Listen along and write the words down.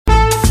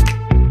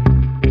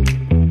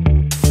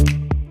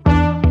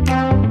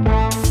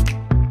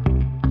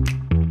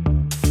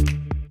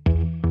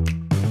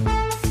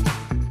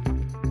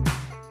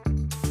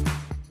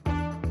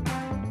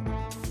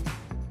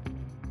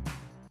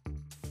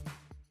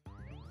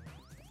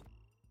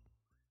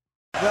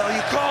Well,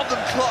 you called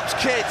them Klopp's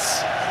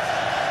kids.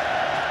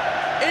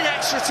 In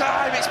extra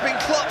time, it's been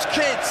Klopp's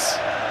kids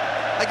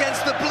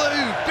against the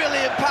blue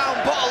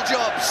billion-pound bottle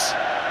jobs.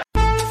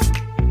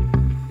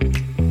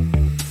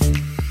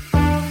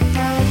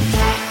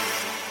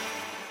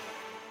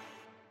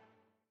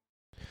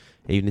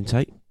 Evening,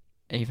 Tate.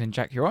 Evening,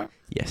 Jack. You all right?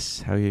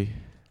 Yes, how are you?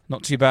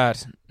 Not too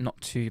bad. Not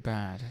too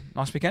bad.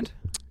 Nice weekend?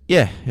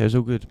 Yeah, it was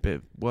all good. Bit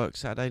of work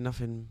Saturday,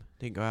 nothing,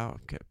 didn't go out,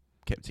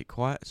 kept it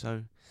quiet.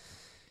 So,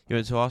 you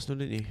went to Arsenal,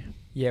 didn't you?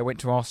 Yeah, went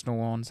to Arsenal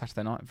on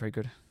Saturday night. Very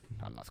good.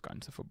 I love going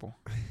to football.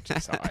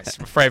 It's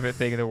my favourite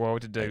thing in the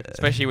world to do,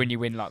 especially when you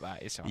win like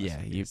that. It's nice.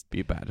 Yeah,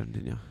 you battled them,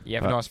 didn't you? You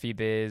have a nice few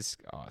beers.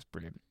 Oh, it's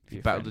brilliant.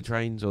 You battled the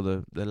trains or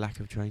the lack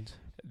of trains?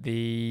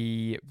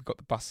 We got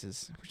the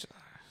buses, which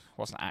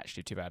wasn't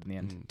actually too bad in the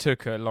end.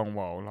 Took a long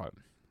while.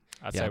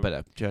 I'd say but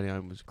that journey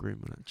home was grim,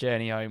 wasn't it?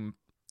 Journey home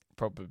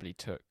probably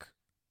took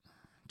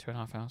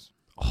 2.5 hours.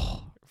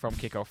 Oh. From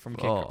kick-off, from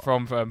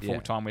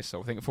full-time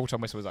whistle. I think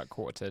full-time whistle was like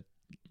quarter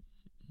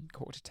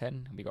to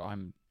 10. And we got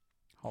home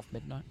half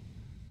midnight.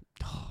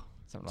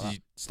 Something like that. Did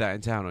you stay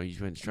in town or you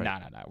just went straight? No.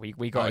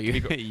 We got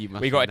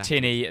a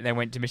tinny and then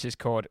went to Mrs.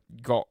 Cod.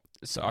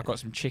 I got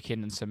some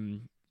chicken and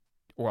some.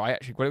 Well,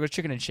 it was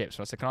chicken and chips.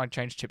 So I said, "Can I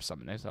change chips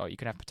something?" They said, "Oh, you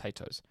can have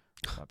potatoes."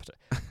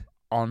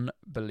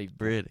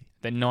 Unbelievable. Really?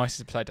 The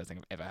nicest potato thing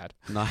I've ever had.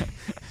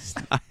 Nice.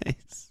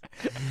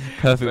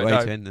 Perfect way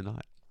to end the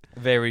night.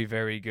 Very,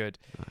 very good.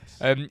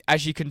 Nice.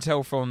 As you can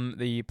tell from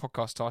the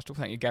podcast title,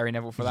 thank you, Gary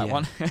Neville, for that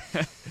one.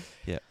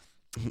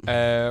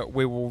 Yeah.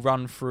 We will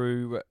run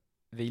through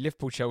the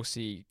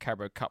Liverpool-Chelsea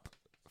Carabao Cup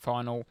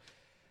final,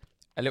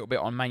 a little bit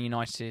on Man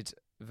United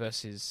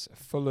versus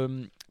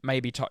Fulham,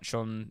 maybe touch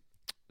on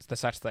the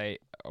Saturday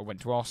I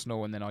went to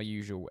Arsenal, and then our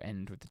usual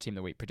end with the Team of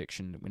the Week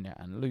prediction, winner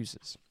and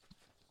losers.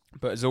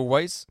 But as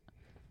always,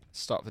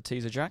 start the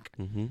teaser, Jack.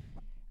 Mm-hmm.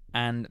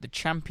 And the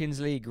Champions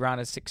League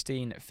round of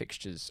 16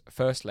 fixtures,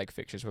 first leg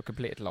fixtures, were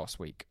completed last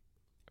week.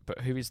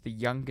 But who is the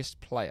youngest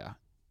player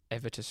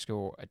ever to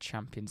score a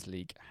Champions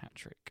League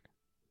hat-trick?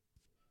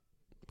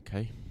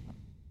 Okay.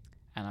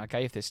 And I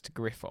gave this to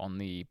Griff on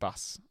the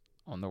bus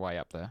on the way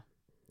up there.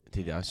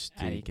 Did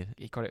he get it?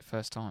 He got it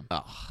first time.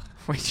 Oh.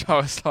 Which I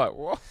was like,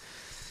 what?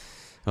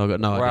 I've got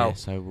no idea,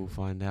 so we'll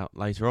find out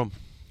later on.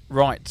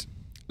 Right.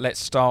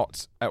 Let's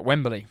start at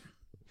Wembley.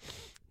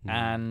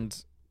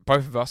 And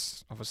both of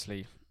us,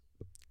 obviously,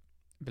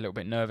 a little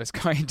bit nervous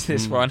going into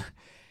this one.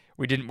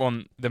 We didn't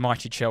want the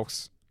mighty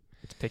Chelsea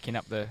picking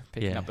up the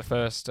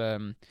first.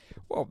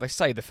 They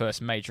say the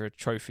first major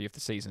trophy of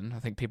the season. I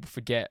think people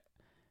forget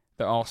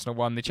that Arsenal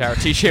won the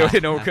Charity Shield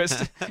in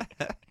August.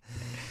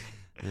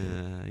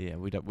 We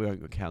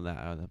won't count that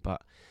either.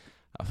 But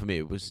for me,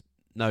 it was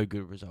no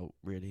good result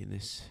really in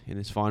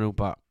this final.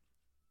 But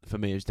for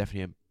me, it was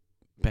definitely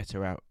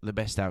the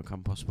best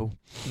outcome possible.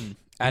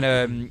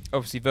 And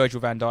obviously, Virgil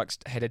van Dijk's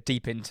header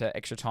deep into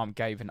extra time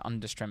gave an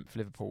understrength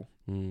Liverpool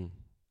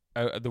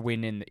the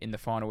win in the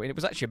final. It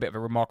was actually a bit of a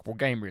remarkable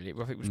game, really.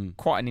 I think it was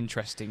quite an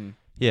interesting.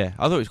 Yeah,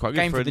 I thought it was quite good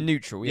game for the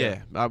neutral.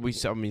 Yeah, we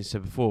said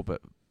before,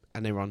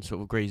 and everyone sort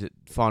of agrees that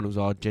finals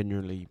are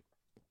generally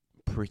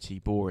pretty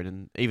boring.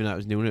 And even though it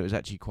was 0-0, it was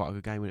actually quite a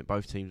good game. When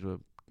both teams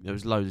there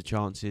was loads of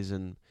chances,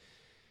 and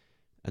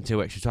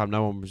until extra time,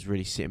 no one was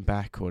really sitting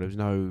back, or there was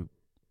no.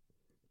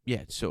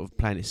 Yeah, sort of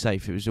playing it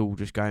safe. It was all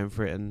just going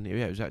for it, and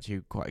it was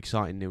actually quite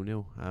exciting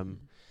 0-0.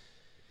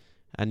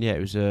 And yeah,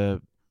 it was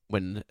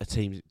when a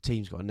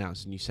teams got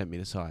announced and you sent me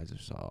the sides. It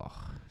was like,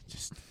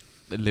 just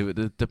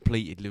the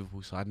depleted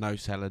Liverpool side. No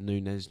Salah,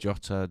 Nunes,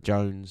 Jota,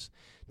 Jones,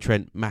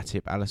 Trent,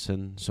 Matip,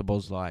 Alisson,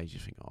 Szoboszlai. You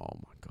just think, oh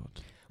my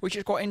god. Which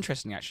is quite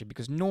interesting actually,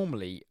 because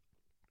normally,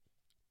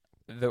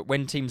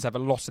 when teams have a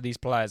lot of these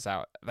players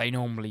out, they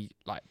normally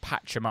like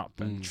patch them up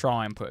and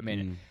try and put them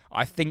in.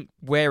 I think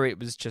where it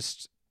was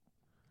just.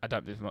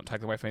 I'm not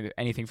taking away from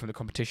anything from the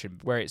competition,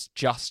 where it's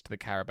just the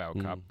Carabao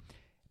Cup,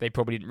 they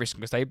probably didn't risk it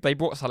because they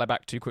brought Salah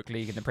back too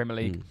quickly in the Premier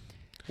League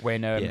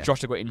when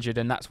Jota got injured,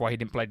 and that's why he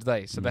didn't play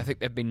today. So I think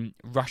they've been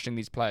rushing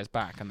these players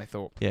back, and they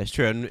thought... Yeah, it's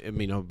true. And I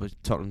mean,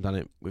 Tottenham done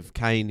it with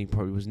Kane. He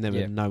probably was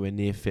never nowhere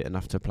near fit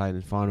enough to play in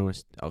the final.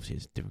 Obviously,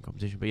 it's a different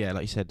competition. But yeah,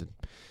 like you said,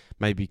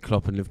 maybe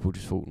Klopp and Liverpool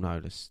just thought, no,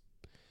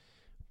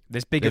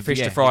 there's bigger fish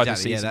to fry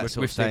this season. Yeah, that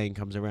sort of saying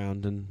comes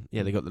around, and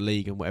they got the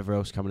league and whatever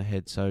else coming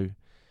ahead. So...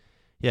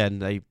 Yeah,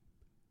 and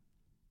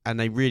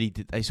they really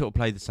did. They sort of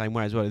played the same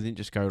way as well. They didn't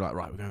just go like,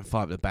 right, we're going to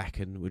fight at the back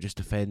and we'll just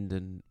defend,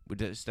 and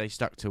they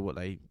stuck to what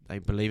they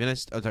believe in.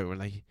 I don't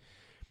really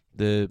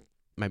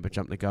maybe I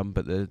jumped the gun,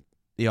 but the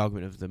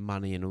argument of the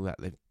money and all that,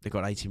 they've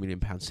got £80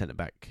 million centre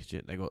back.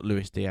 They've got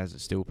Luis Diaz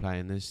that's still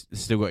playing. They've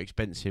still got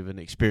expensive and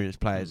experienced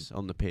players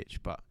on the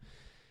pitch, but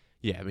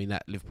yeah, I mean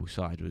that Liverpool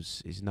side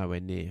is nowhere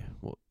near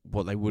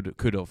what they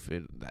could have.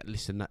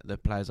 The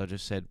players I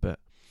just said, but.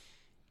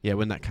 Yeah,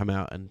 when that came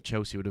out, and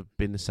Chelsea would have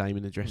been the same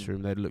in the dressing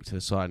room, they'd looked to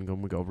the side and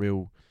gone, we've got a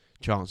real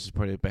chance. It's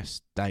probably the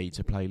best day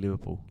to play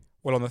Liverpool.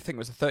 Well, I think it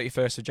was the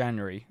 31st of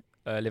January,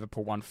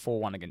 Liverpool won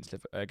 4-1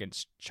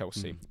 against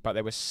Chelsea. But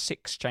there were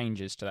 6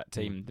 changes to that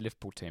team, the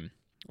Liverpool team.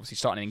 Obviously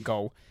starting in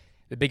goal.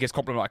 The biggest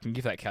compliment I can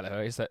give that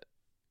Kelleher is that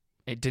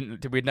It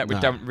didn't. We No.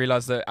 don't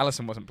realise that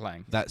Alisson wasn't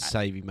playing. That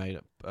save he made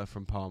up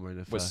from Palmer in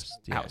the Was first,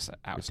 yeah,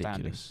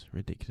 outstanding.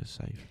 ridiculous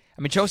save.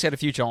 I mean, Chelsea had a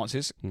few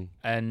chances, Mm.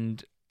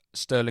 and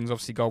Sterling's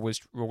obviously goal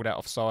was ruled out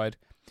offside.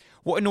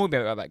 What annoyed me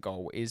about that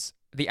goal is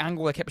the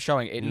angle they kept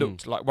showing. It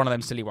looked like one of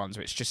them silly ones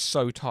where it's just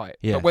so tight.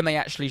 Yeah. But when they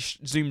actually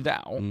zoomed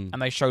out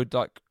and they showed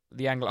like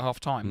the angle at half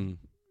time,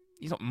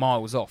 he's not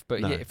miles off, but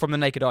No. from the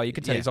naked eye you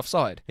could tell Yeah. he's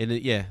offside.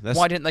 That's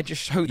Why didn't they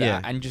just show that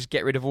Yeah. and just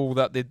get rid of all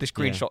that the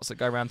screenshots that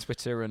go around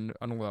Twitter and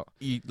all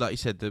that? like you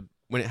said,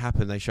 when it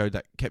happened, they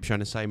kept showing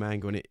the same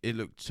angle, and it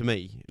looked to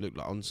me it looked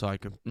like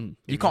onside.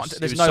 You can't.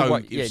 There's it was no so,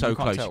 way. It was so you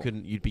can't close. tell.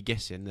 You'd be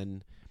guessing.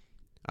 Then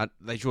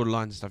they draw the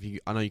lines and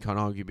stuff. I know you can't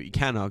argue, but you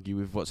can argue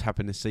with what's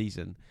happened this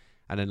season.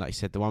 And then, like you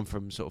said, the one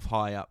from sort of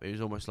high up, it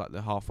was almost like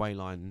the halfway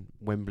line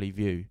Wembley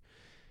view.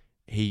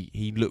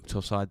 He looked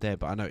offside there,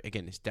 but I know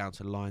again it's down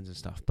to the lines and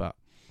stuff. But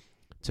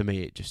to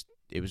me,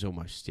 it was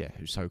almost it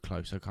was so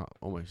close. I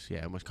almost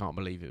can't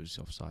believe it was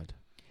offside.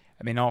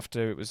 I mean,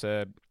 after it was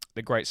the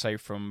great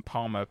save from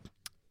Palmer,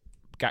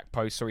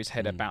 Gakpo saw his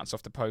header bounce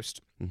off the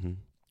post, and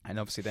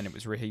obviously then it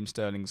was Raheem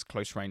Sterling's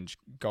close range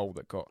goal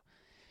that got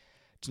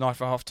denied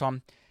for half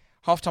time.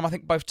 Half time, I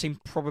think both teams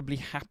probably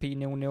happy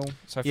 0-0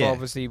 so far.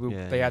 Obviously,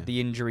 they had the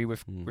injury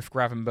with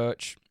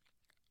Gravenberch.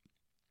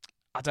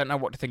 I don't know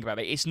what to think about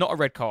it. It's not a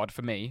red card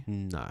for me.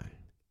 No,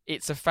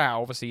 it's a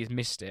foul. Obviously, he's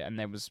missed it, and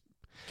there was.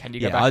 Can you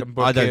go back and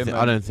book him?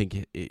 I don't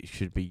think it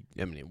should be.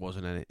 I mean, it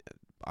wasn't, and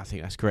I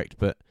think that's correct.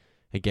 But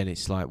again,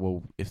 it's like,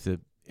 well, if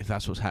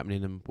that's what's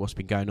happening and what's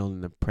been going on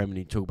in the Premier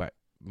League, talk about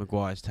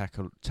Maguire's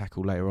tackle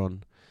later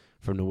on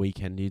from the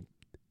weekend.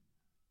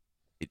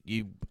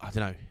 I don't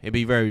know. It'd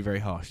be very, very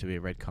harsh to be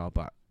a red card,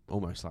 but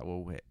almost like,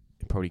 well, it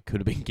probably could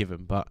have been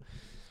given. But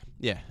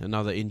yeah,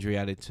 another injury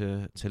added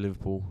to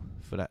Liverpool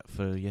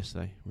for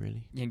yesterday.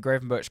 Really. Yeah,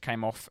 Gravenberch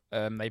came off.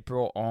 They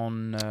brought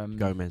on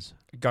Gomez,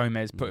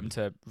 put him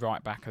to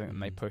right back, I think,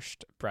 and they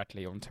pushed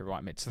Bradley onto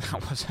right mid. So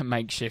that was a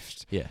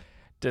makeshift. Yeah.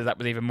 That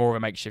was even more of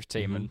a makeshift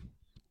team. And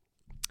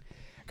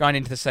going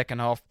into the second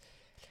half,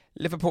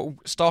 Liverpool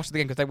started the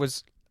game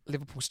because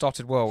Liverpool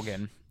started well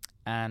again,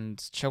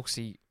 and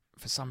Chelsea,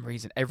 for some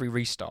reason, every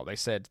restart they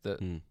said that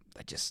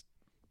they just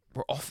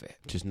were off it.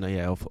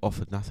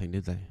 Offered nothing,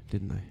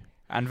 didn't they?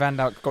 And Van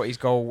Dijk got his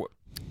goal.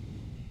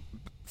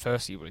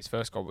 His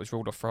first goal was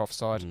ruled off for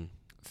offside.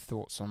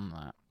 Thoughts on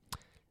that?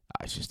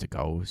 It's just a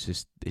goal.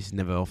 It's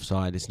never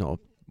offside. It's not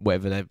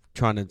whatever they're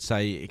trying to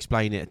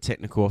explain it. A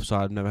technical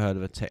offside. I've never heard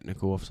of a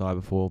technical offside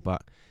before,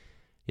 but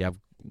yeah,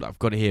 I've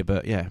got it here.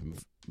 But yeah,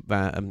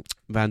 Van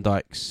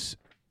Dijk's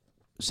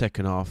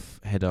second half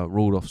header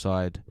ruled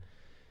offside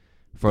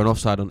for an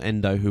offside on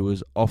Endo, who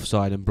was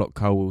offside and blocked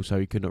Colwill, so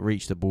he could not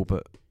reach the ball.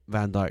 But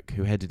Van Dijk,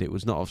 who headed it,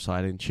 was not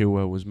offside, and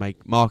Chilwell was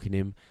marking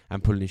him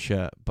and pulling his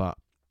shirt, but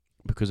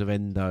because of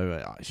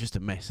Endo, it's just a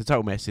mess, a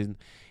total mess. And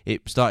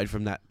it started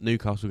from that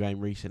Newcastle game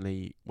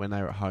recently when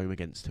they were at home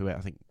against I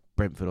think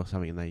Brentford or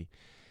something, and they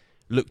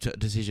looked at a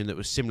decision that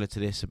was similar to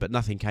this, but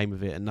nothing came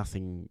of it,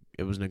 and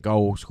it wasn't a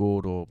goal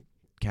scored or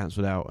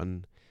cancelled out.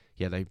 And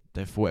yeah,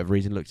 they for whatever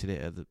reason looked at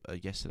it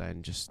yesterday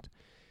and just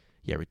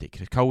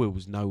ridiculous. Colwill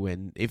was nowhere.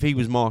 If he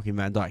was marking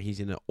Van Dijk,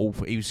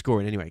 he was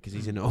scoring anyway because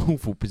he's in an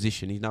awful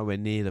position. He's nowhere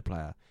near the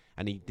player,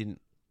 and he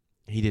didn't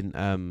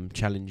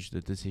challenge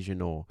the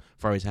decision or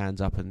throw his hands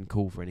up and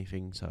call for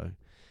anything. So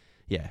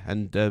yeah,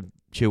 and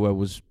Chilwell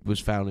was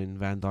fouling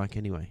Van Dijk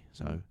anyway.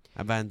 So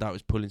and Van Dijk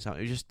was pulling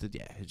something. It was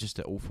just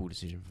an awful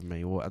decision for me.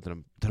 I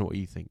don't know what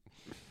you think.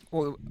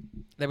 Well,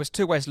 there was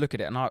two ways to look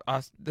at it, and I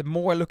the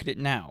more I look at it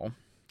now,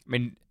 I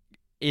mean,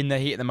 in the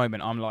heat at the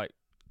moment, I'm like,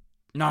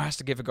 no, has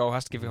to give a goal.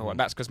 And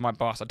that's because my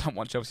boss. I don't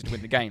want Chelsea to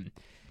win the game.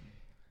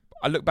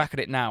 I look back at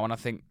it now and I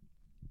think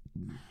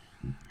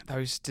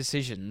those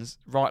decisions,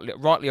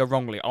 rightly or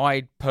wrongly,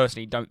 I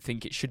personally don't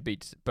think it should be,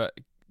 but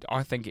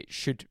I think it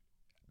should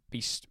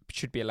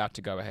be allowed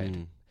to go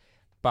ahead.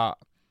 But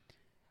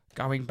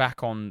going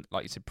back on,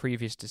 like you said,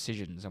 previous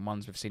decisions and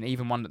ones we've seen,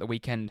 even one at the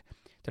weekend.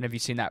 Don't know if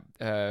you've seen that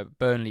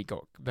Burnley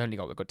goal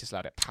that got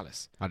disallowed at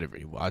Palace. I didn't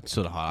really. I'd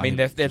sort of. I mean,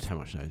 there's how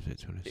much knows it,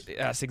 to be honest.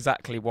 That's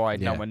exactly why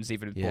no one's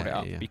even brought it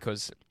up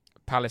because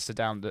Palace are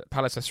down.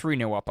 Palace are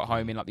 3-0 up at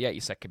home in like the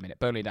 82nd minute.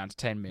 Burnley down to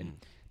 10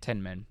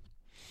 men,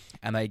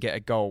 and they get a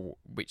goal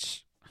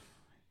which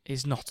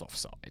is not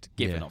offside,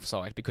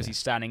 offside because he's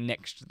standing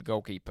next to the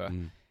goalkeeper,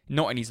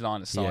 not in his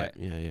line of sight.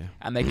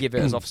 And they give it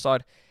as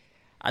offside.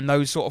 And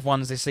those sort of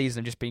ones this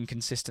season have just been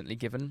consistently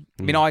given.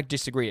 I mean, I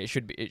disagree. It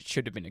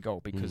should have been a goal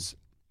because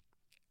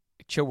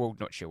Colwill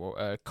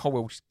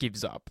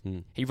gives up.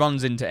 He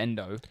runs into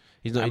Endo.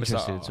 He's not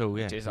interested at all.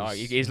 Yeah,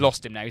 he's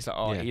lost him now. He's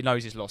like, he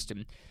knows he's lost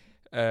him.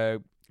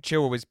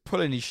 Chilwell was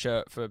pulling his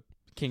shirt for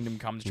Kingdom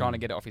Comes, trying to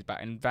get it off his back,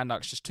 and Van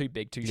Dijk's just too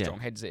big, too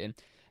strong, heads it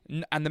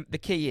in. And the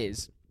key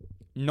is,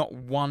 not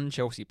one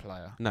Chelsea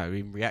player. No,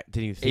 even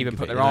reacting, even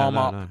put their arm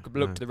up,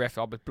 looked to the ref,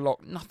 was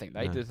blocked. Nothing.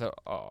 They just thought,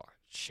 oh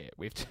shit,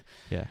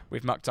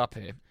 we've mucked up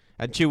here.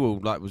 And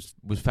Chilwell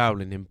was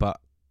fouling him, but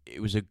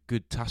it was a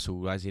good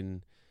tussle, as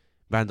in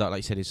Van Dijk, like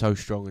you said, is so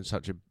strong and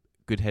such a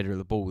good header of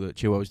the ball that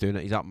Chilwell was doing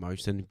at his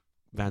utmost, and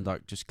Van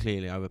Dijk just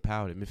clearly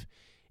overpowered him.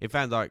 If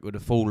Van Dijk would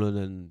have fallen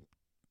and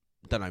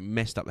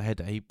messed up the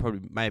header, he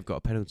probably may have got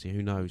a penalty.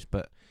 Who knows?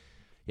 But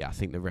yeah, I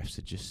think the refs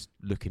are just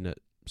looking at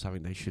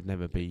something they should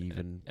never be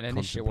even. And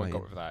initially, what I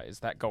got with that is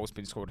that goal's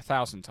been scored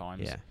 1,000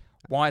 times. Yeah.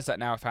 Why is that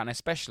now a foul? And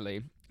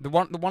especially the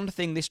one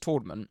thing this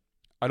tournament,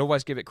 I'd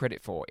always give it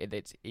credit for.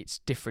 It's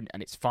different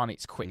and it's fun.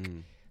 It's quick.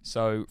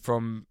 So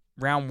from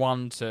round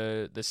 1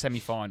 to the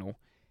semi-final,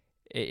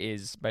 it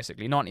is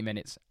basically 90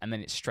 minutes and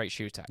then it's straight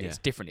shootout. Yeah. It's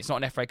different. It's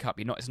not an FA Cup.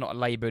 It's not a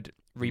laboured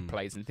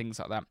replays and things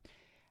like that.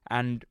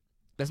 And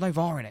there's no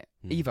VAR in it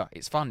either.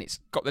 It's fun. There's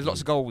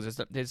lots of goals.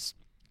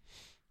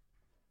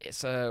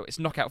 It's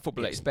knockout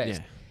football at its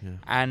best. Yeah.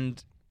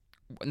 And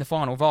in the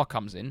final, VAR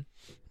comes in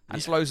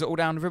and slows it all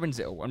down and ruins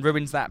it all. And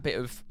ruins that bit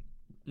of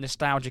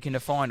nostalgic in the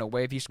final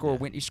where if you score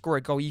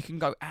a goal, you can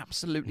go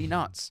absolutely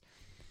nuts.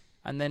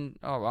 And then,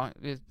 all right,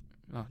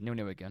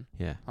 0-0 again.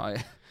 Yeah.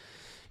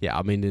 Yeah,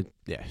 I mean,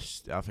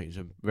 I think it's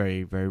a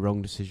very, very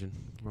wrong decision.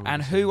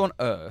 Who on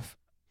earth...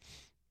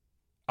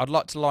 I'd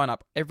like to line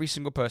up every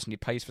single person who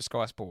pays for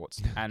Sky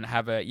Sports and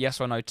have a yes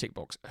or no tick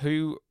box.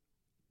 Who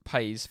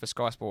pays for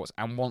Sky Sports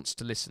and wants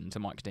to listen to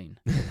Mike Dean?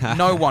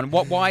 No one.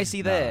 Why is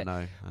he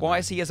there? Why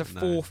is he as a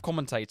fourth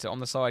commentator on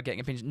the side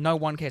getting opinions? No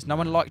one cares. No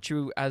one liked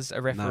you as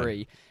a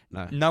referee.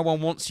 No one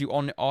wants you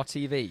on our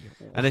TV.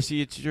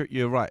 And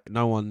you're right.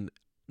 No one.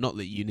 Not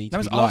that you need to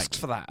be liked. No one asks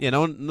for that. Yeah,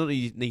 no one. Not that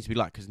you need to be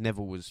liked because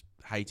Neville was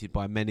hated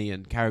by many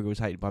and Carragher was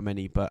hated by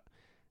many, but.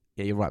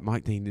 Yeah, you're right.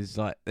 Mike Dean is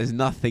like, there's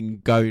nothing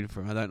going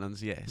for him. I don't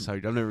understand. Yeah, so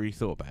I've never really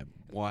thought about him.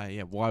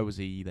 Why was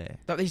he there?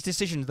 But these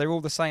decisions, they're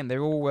all the same.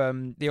 They're all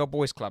the old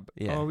boys club.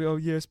 Yeah. Oh,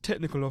 yes,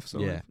 technical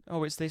offside. Yeah.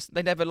 Oh, it's this.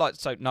 They never like.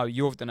 So no,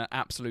 you've done an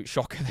absolute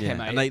shocker there,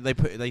 mate.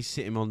 And they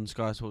sit him on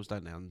Sky Sports,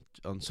 don't they,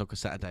 on Soccer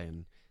Saturday,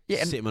 and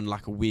sit him on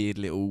like a weird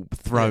little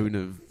throne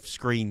of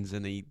screens,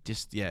 and he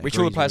just which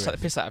all the players take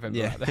the piss out of him.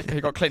 Yeah,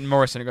 they got Clinton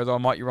Morrison who goes, "Oh,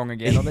 Mike, you're wrong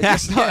again." Or they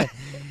just like.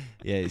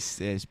 Yeah,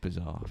 it's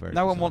bizarre.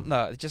 No one want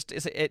that.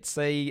 It's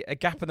a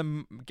gap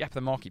in the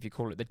market, if you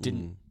call it,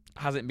 that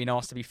hasn't been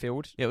asked to be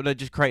filled. Yeah, well, they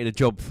just created a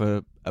job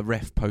for a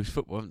ref post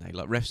football, haven't they?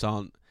 Like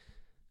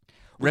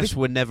refs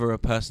were never a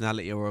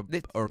personality or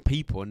a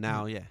people, and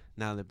now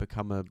they've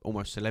become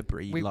almost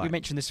celebrity. We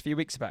mentioned this a few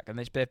weeks back, and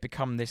they've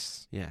become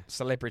this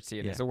celebrity,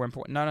 and it's all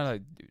important.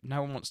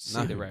 No one wants to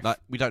see the ref. Like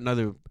we don't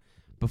know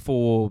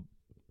before.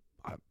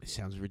 It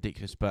sounds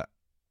ridiculous, but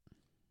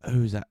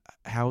who's that?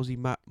 Housey,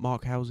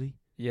 Mark Housey.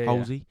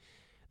 Halsey.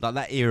 Like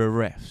that era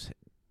refs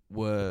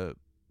were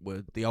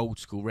the old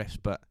school refs,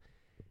 but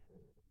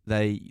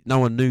no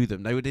one knew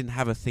them. They didn't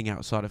have a thing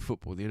outside of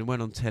football. They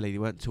weren't on telly. They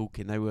weren't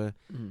talking. They were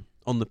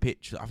on the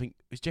pitch. I think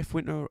was Jeff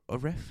Winter a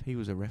ref? He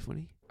was a ref,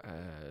 wasn't he? I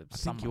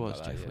think he was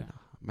like Jeff Winter.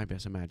 Maybe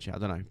that's a mad shit. I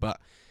don't know, but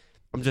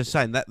I'm just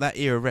saying that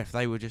era ref.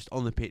 They were just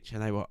on the pitch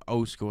and they were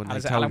old school. And they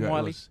told you Alan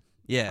Riley?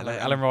 Yeah,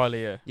 Alan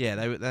Riley. Yeah,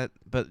 they were that.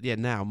 But yeah,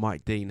 now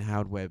Mike Dean,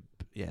 Howard Webb.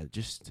 Yeah,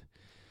 just.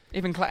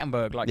 Even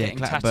Clattenburg, getting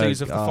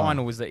tattoos of the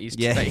finals that he's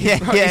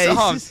his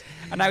arms.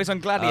 And now he's on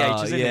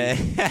Gladiators,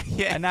 isn't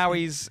he? And now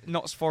he's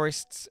Notts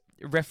Forest's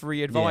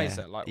referee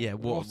advisor. What a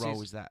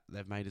role is that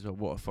they've made as well?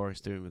 What are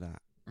Forest doing with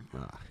that?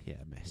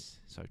 Mess.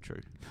 So true.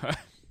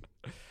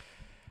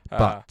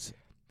 But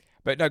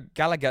no,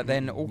 Gallagher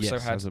then also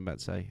had I was about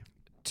to say.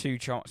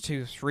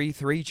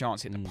 three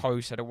chances in the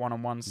post, had a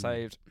one-on-one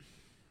saved.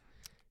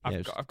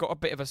 I've got a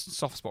bit of a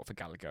soft spot for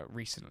Gallagher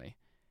recently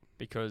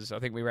because I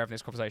think we were having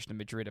this conversation in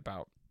Madrid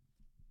about.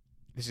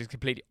 This is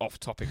completely off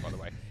topic, by the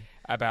way,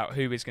 about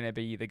who is going to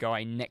be the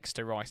guy next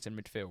to Rice in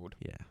midfield.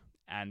 Yeah.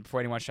 And before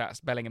anyone shouts,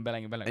 Bellingham.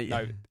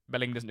 No,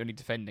 Bellingham doesn't do any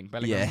defending.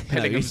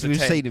 Bellingham's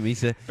we've seen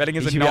him.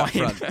 Bellingham's a 9.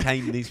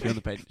 Kane needs to be on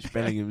the bench.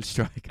 Bellingham's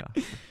striker.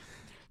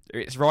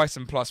 It's Rice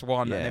and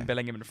 +1, and then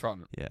Bellingham in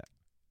front. Yeah.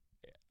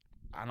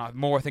 And the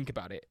more I think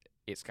about it,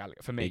 it's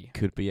Gallagher for me. It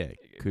could be.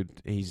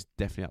 He's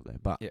definitely up there,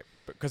 but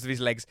because of his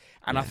legs.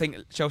 And I think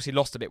Chelsea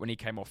lost a bit when he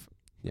came off.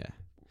 Yeah.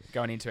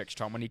 Going into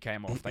extra time, when he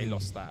came off, they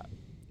lost that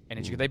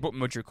energy. They put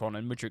Mudryk on,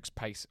 and Mudryk's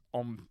pace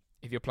on.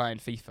 If you're playing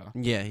FIFA,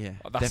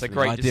 that's a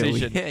great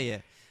decision.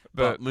 Yeah.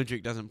 But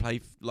Mudryk doesn't play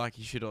like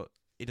he should.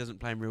 He doesn't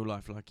play in real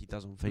life like he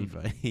does on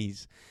FIFA.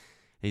 He's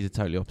a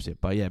totally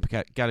opposite. But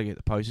Gallagher at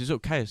the post. It was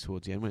sort of chaos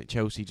towards the end when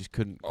Chelsea just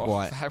couldn't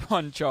quite. That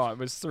one chance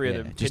was three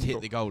of them. Just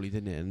hit the goalie,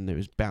 didn't it? And it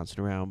was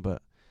bouncing around.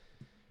 But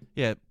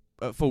at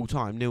full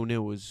time,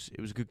 0-0 was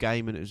a good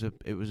game, and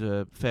it was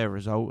a fair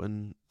result,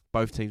 and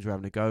both teams were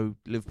having a go.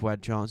 Liverpool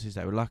had chances;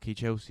 they were lucky.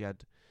 Chelsea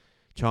had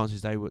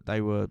chances; they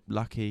were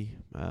lucky.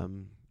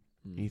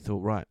 You thought,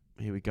 right,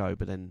 here we go,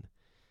 but then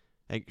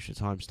extra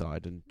time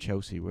started, and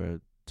Chelsea were a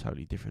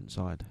totally different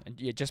side. And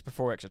just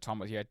before extra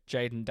time, you had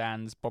Jayden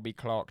Danns, Bobby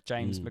Clark,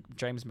 James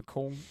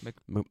McCall,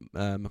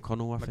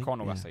 McConnell, I think.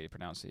 McConnell, that's how you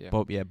pronounce it.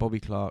 Yeah.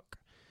 Bobby Clark,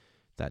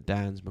 that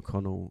Danns,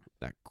 McConnell,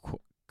 that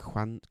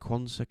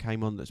Quansah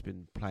came on. That's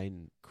been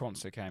playing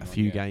a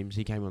few games.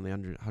 He came on the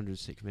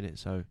 106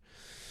 minutes. So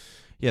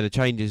the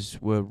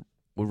changes were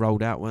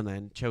rolled out, weren't they?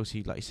 And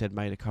Chelsea, like you said,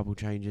 made a couple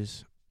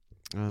changes.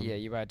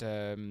 You had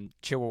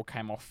Chilwell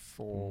came off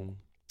for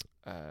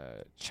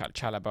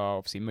Chalobah.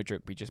 Obviously,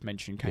 Mudryk we just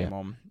mentioned came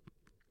on.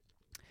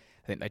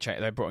 I think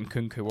they brought in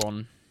Kunku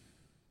on.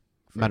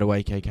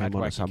 Madueke came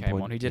on at some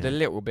point. He did a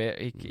little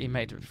bit. He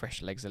made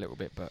fresh legs a little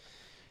bit, but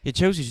yeah,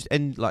 Chelsea just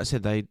like I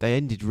said, they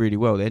ended really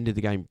well. They ended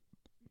the game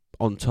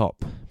on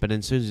top, but then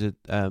as soon as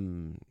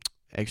the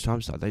extra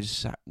time started, they just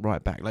sat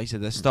right back. Like I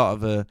said, the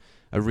start of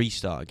a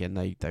restart again.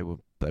 They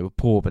were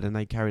poor, but then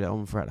they carried it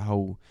on throughout the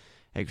whole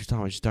extra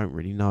time. I just don't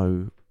really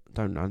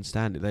don't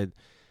understand it.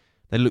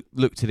 They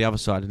look to the other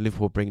side, and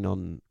Liverpool bringing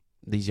on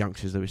these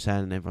youngsters that were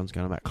saying, and everyone's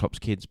going about Klopp's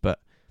kids, but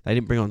they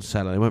didn't bring on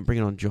Salah. They weren't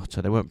bringing on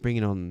Jota. They weren't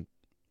bringing on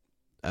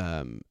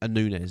a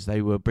Nunes.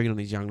 They were bringing on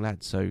these young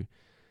lads. So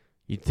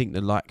you'd think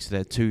the likes of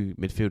their two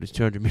midfielders,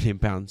 £200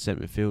 million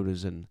centre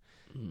midfielders, and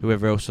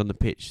whoever else on the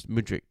pitch,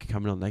 Mudryk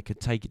coming on, they could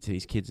take it to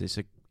these kids. It's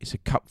a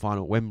cup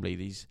final at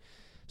Wembley.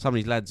 Some of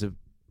these lads have.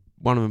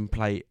 One of them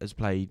has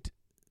played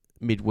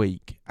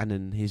midweek, and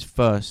then his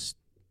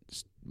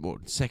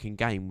second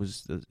game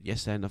was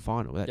yesterday in the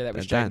final. That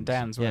was Jayden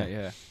Danns, wasn't it?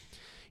 Yeah.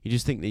 You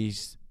just think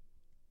these.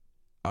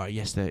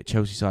 Yes, the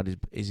Chelsea side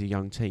is a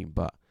young team,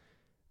 but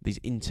these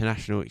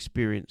international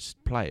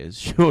experienced players,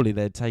 surely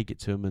they'd take it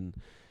to them and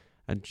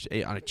I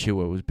know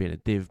Chilwell was being a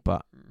div,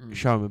 but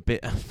show him a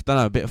bit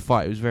of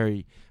fight. It was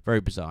very,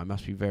 very bizarre. It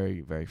must be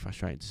very, very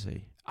frustrating to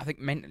see. I think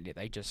mentally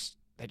they just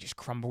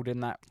crumbled in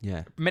that.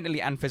 Yeah.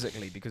 Mentally and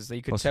physically, because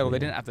you could tell they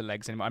didn't have the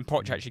legs anymore. And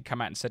Poch actually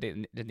come out and said it,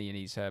 didn't he, in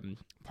his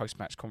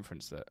post-match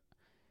conference, that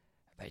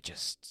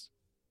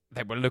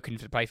they were looking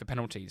to play for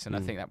penalties, and I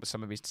think that was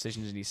some of his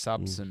decisions in his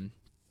subs, and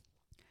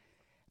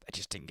they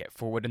just didn't get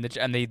forward.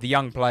 And the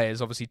young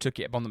players obviously took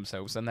it upon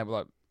themselves, and they were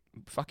like,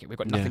 fuck it, we've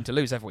got nothing to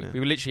lose, have we? Yeah. We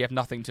literally have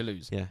nothing to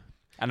lose. Yeah.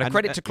 And a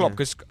credit to Klopp,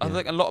 because I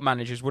think a lot of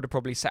managers would have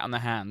probably sat on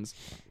their hands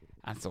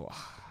and thought,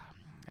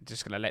 I'm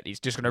just going to let these,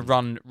 just going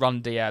to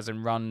run Diaz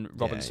and run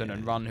Robinson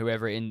and run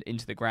whoever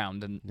into the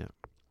ground, and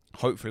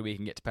hopefully we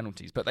can get to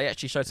penalties. But they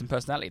actually showed some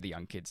personality, the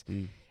young kids.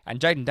 And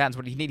Jayden Danns,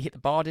 he nearly hit the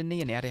bar, didn't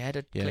he? And he had a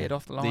header cleared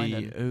off the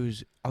line.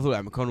 I thought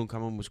that McConnell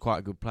come on was quite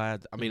a good player.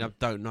 I mean, I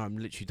don't know. I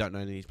literally don't know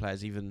any of these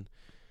players. Even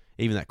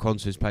that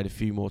Conser's played a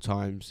few more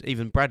times.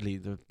 Even Bradley,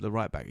 the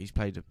right back, he's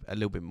played a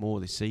little bit more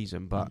this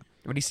season. But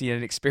when he's seen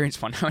an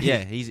experienced one now,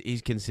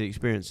 he's considered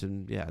experienced,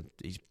 and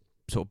he's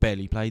sort of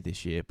barely played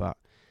this year. But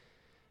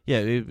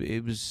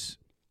it was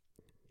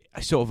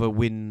a sort of a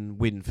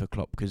win for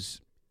Klopp,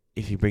 because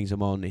if he brings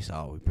them on, it's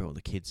we bring on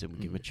the kids and we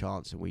give them a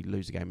chance, and we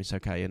lose the game, it's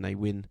okay, and they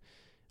win.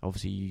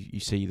 Obviously,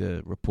 you see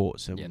the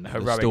reports and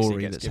the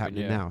story that's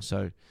happening now.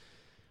 So,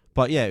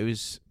 but it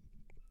was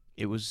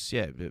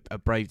a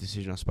brave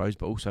decision, I suppose,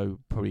 but also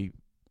probably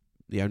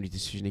the only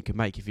decision he could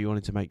make if he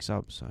wanted to make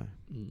subs. So,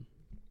 I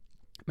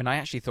mean, I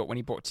actually thought when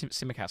he brought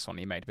Tsimikas on,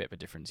 he made a bit of a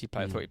difference.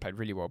 I thought he played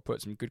really well,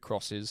 put some good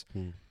crosses,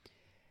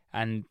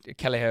 and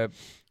Kelleher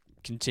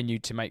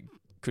continued to make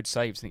good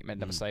saves. I think he made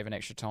another save in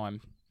extra time.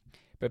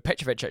 But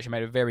Petrovic actually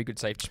made a very good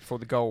save just before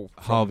the goal.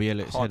 Harvey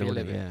Elliott's header,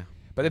 yeah.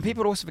 But then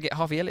people also forget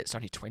Harvey Elliott's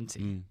only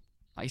 20.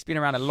 Like, he's been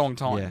around a long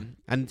time. Yeah.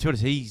 And to be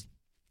honest,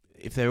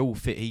 if they're all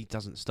fit, he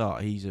doesn't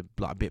start. He's a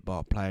bit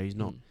bar player. He's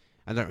not.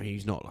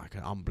 He's not like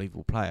an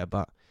unbelievable player,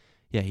 but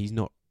he's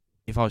not.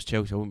 If I was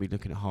Chelsea, I wouldn't be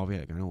looking at Harvey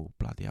Elliott going, "Oh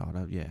bloody hell,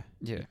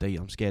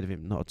 I'm scared of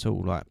him." Not at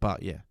all.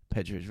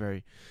 Petrovic,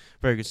 very,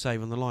 very good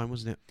save on the line,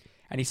 wasn't it?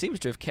 And he seems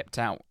to have kept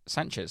out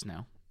Sanchez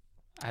now.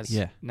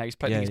 Now he's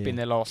played. He's been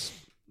their last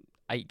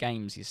 8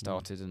 games he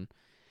started, and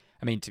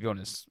I mean, to be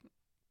honest,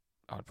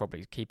 I'd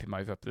probably keep him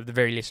over. But the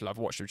very little I've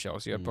watched of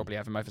Chelsea, I'd probably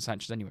have him over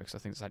Sanchez anyway, because I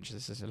think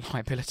Sanchez is a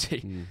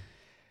liability.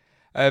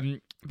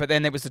 But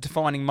then there was the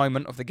defining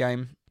moment of the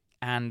game,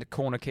 and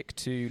corner kick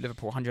to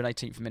Liverpool,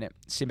 118th minute.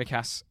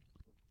 Tsimikas,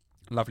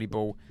 lovely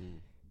ball,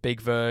 big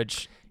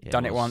verge,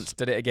 done it once,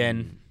 did it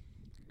again,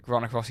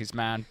 run across his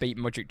man, beat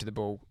Mudryk to the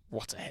ball.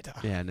 What a header!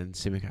 Yeah, and then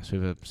Tsimikas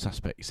with a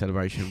suspect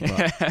celebration.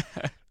 But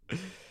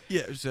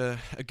it was a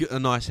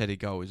nice headed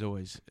goal. It's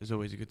always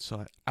a good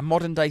sight. A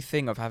modern day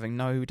thing of having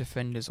no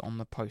defenders on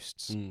the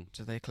posts.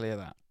 Do they clear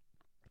that?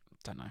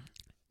 Don't know.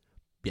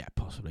 Yeah,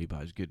 possibly, but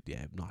it was good.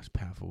 Yeah, nice,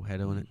 powerful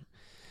header on it.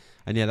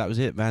 And that was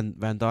it. Van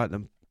Dijk,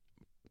 the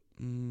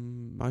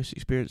most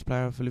experienced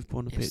player for Liverpool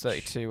on the pitch.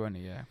 32, wasn't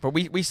he? Yeah. But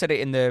we said it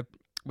in the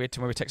when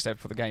we texted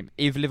before the game.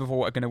 If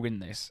Liverpool are going to win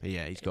this,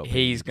 he's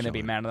going to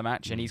be man of the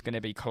match, and he's going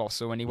to be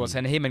colossal. And he was.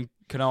 And him and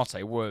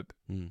Konate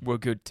were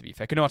good, to be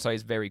fair. Konate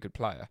is a very good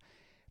player,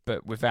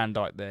 but with Van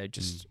Dijk there,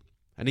 just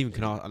and even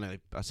Konate. I know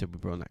I said we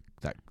brought on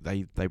that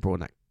they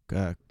brought on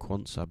that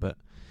Quansah, but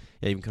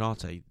even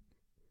Konate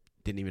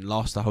didn't even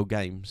last the whole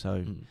game.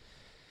 So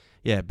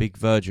big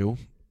Virgil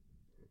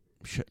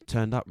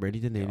turned up, really,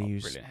 didn't he? And he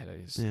was brilliant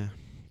header.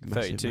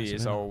 32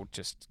 years old,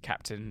 just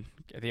captain.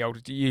 The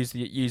old use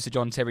the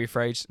John Terry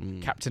phrase,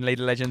 captain,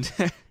 leader, legend.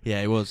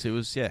 It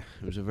was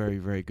a very,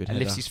 very good. And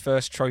lifts his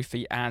first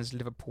trophy as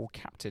Liverpool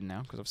captain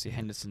now, because obviously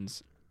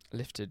Henderson's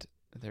lifted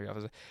the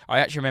others. I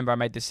actually remember I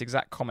made this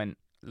exact comment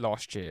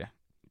last year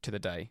to the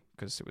day,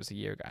 because it was a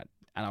year ago,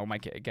 and I'll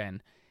make it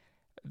again.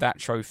 That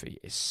trophy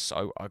is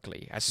so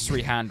ugly. It has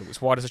 3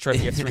 handles. Why does a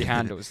trophy have 3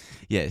 handles?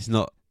 It's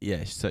not.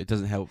 So it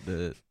doesn't help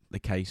the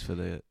case for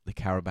the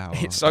Carabao.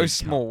 It's so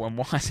small, and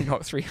why has it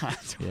got 3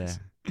 handles? Yeah.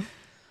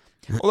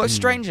 Although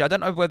strangely, I don't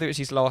know whether it's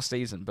his last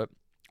season, but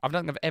I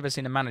don't think I've ever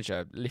seen a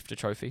manager lift a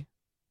trophy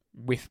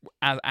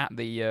at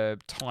the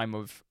time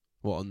of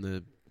What on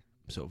the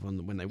sort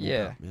of when they walk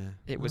Yeah. up? Yeah,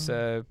 it was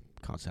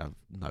can't say I've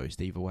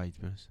noticed either way. To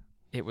be honest.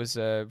 it was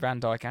Van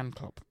Dijk and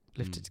Klopp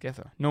lifted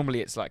together.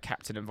 Normally it's like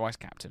captain and vice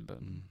captain, but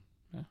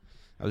yeah.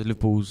 That was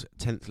Liverpool's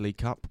 10th League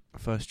Cup,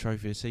 first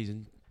trophy of the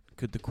season.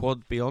 Could the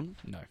quad be on?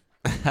 No,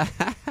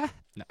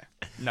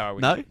 I wouldn't.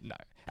 No? No.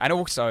 And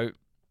also,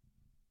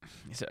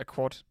 is it a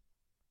quad?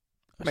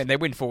 I mean, they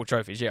win 4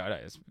 trophies, yeah, I know,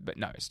 but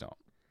no, it's not.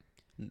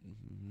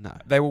 No,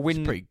 They will it's a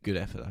win. pretty good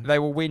effort though. They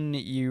will win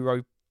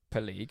Europa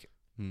League.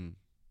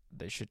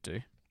 They should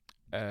do.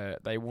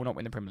 They will not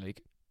win the Premier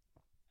League,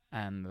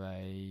 and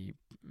they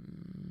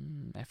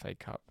FA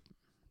Cup.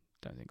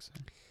 Don't think so.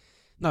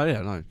 No,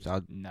 yeah, no.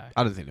 So No.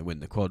 I don't think they win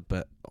the quad,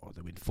 but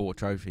they win 4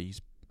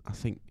 trophies. I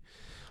think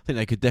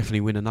they could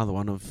definitely win another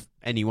one of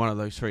any one of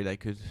those 3. They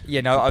could.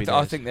 Yeah, no, could be I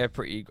theirs. think they're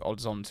pretty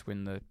odds on to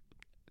win the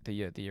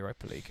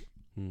Europa League,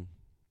 Hmm.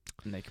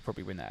 and they could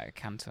probably win that at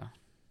Cantor.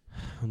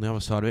 On the other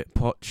side of it,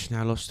 Poch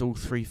now lost all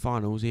 3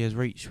 finals he has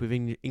reached with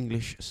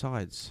English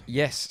sides.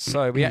 Yes,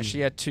 so we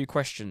actually had 2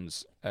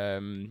 questions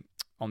on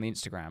the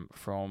Instagram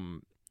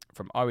from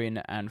Owen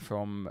and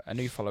from a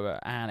new follower,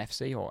 Ann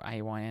FC or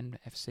AYN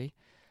FC.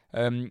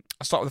 I'll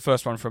start with the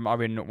first one from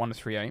Owen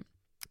 138.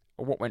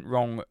 What went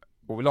wrong?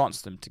 Well, we'll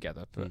answer them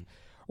together, but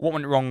what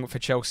went wrong for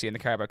Chelsea in the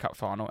Carabao Cup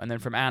final? And then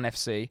from Ann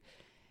FC,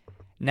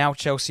 now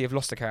Chelsea have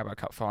lost the Carabao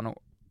Cup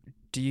final.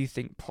 Do you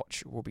think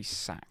Poch will be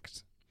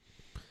sacked?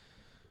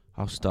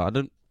 I'll start.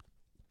 I don't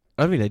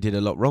think they did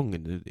a lot wrong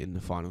in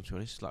the final. To be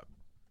honest, like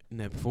in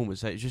their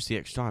performance, it was just the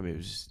extra time. It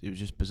was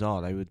just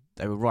bizarre.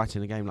 They were right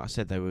in the game. Like I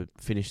said, they would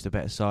finish the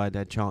better side. They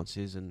had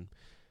chances, and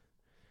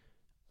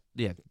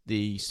yeah,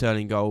 the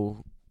Sterling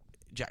goal.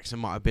 Jackson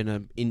might have been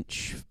an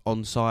inch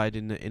onside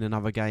in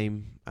another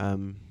game.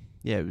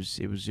 Yeah,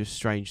 it was just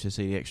strange to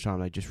see the extra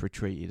time. They just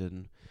retreated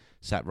and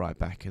sat right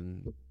back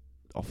and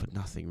offered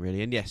nothing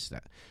really. And yes,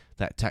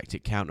 that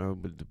tactic counter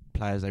with the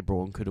players they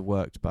brought on could have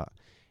worked, but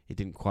it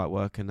didn't quite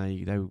work, and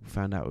they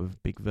found out with a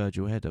big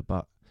Virgil header.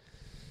 But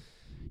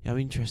yeah, I'm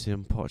interested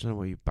in Poch. I don't know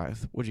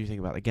what do you think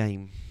about the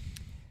game?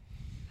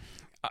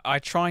 I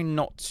try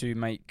not to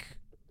make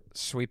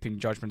sweeping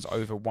judgments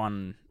over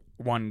one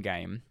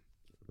game,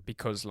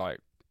 because like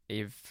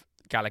if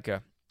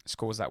Gallagher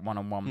scores that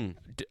 1-on-1,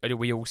 are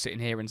we all sitting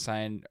here and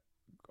saying,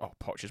 "Oh,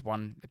 Poch has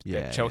won"?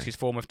 Yeah, Chelsea's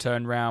form have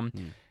turned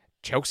round.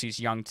 Chelsea's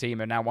young team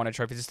have now won a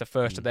trophy. This is the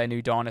first of their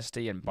new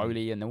dynasty, and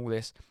Bowley and all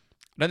this.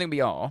 I don't think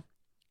we are.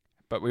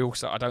 But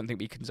I don't think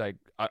we can say.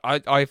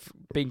 I've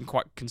been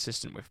quite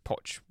consistent with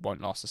Poch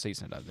won't last the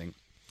season, I don't think.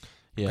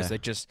 Yeah.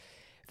 Because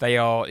they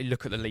are,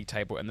 look at the league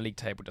table, and the league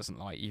table doesn't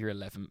like you. You're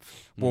 11th.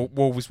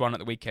 Wolves won at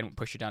the weekend, will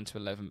push you down to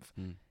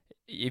 11th.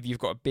 If you've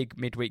got a big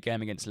midweek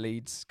game against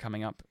Leeds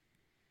coming up,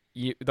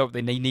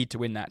 they need to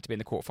win that to be in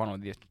the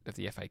quarterfinal of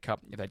the FA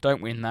Cup. If they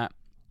don't win that,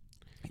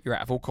 you're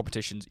out of all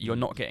competitions. You're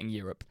not getting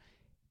Europe.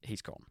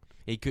 He's gone.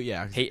 He could,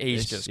 yeah.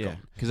 He's just gone.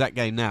 Because that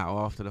game now,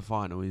 after the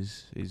final,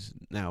 is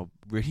now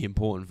really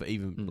important for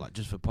even like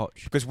just for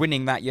Poch. Because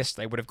winning that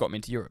yesterday would have got him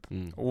into Europe,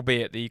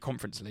 albeit the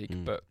Conference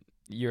League. But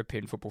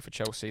European football for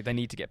Chelsea, they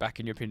need to get back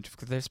in European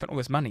because they've spent all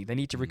this money. They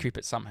need to recoup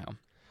it somehow.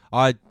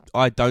 I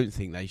don't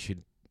think they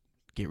should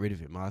get rid of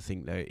him. I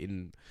think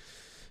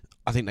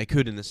I think they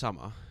could in the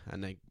summer,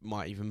 and they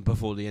might even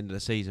before the end of the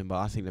season. But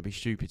I think they'd be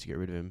stupid to get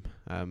rid of him.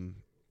 I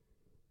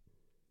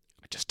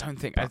just don't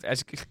think,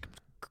 as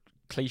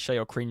cliche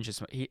or cringe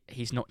as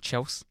he's not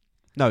Chelsea.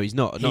 No, he's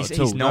not. Not at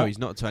all. He's not. No, he's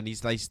not. And a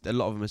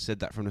lot of them have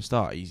said that from the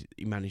start. He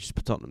managed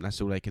Tottenham. That's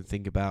all they can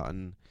think about.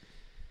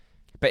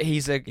 But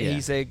he's a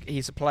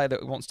player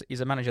that wants to.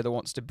 He's a manager that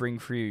wants to bring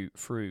through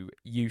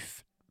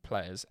youth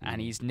players, and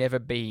he's never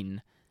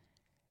been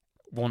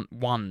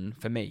one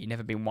for me.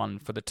 Never been one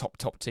for the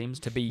top teams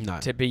to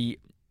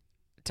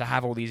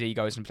have all these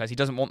egos in place. He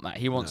doesn't want that.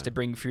 He wants to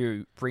bring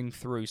through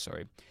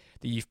the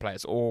youth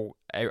players, or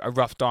a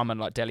rough diamond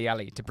like Dele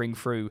Alli to bring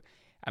through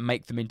and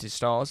make them into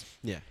stars.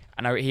 Yeah,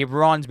 and he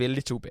reminds me a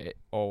little bit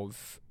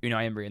of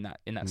Unai Emery in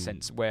that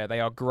sense, where they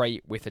are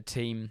great with a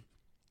team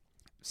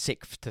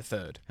 6th to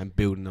 3rd and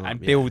building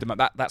them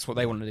up. That's what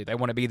they want to do. They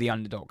want to be the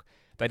underdog.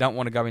 They don't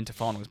want to go into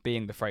finals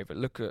being the favourite.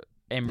 Look at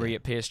Emery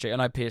at PSG. I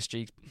know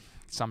PSG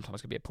sometimes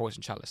could be a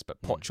poison chalice,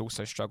 but Poch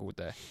also struggled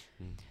there.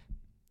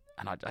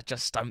 And I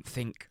just don't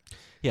think.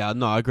 Yeah,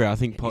 no, I agree. I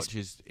think Poch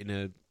is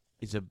in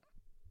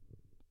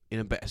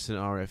a better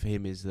scenario for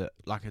him is that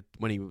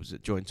when he was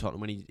joined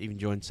Tottenham, when he even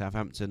joined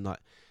Southampton, like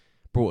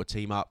brought a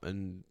team up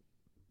and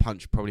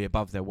punched probably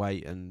above their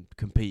weight and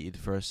competed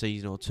for a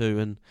season or two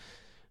and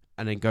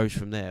then goes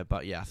from there.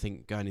 But yeah, I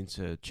think going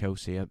into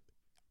Chelsea, I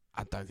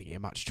don't think he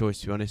had much choice,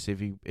 to be honest,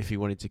 if he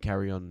wanted to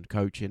carry on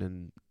coaching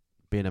and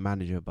being a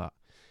manager. But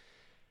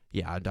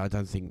yeah, I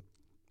don't think.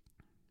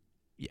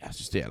 Yeah, it's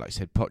just like I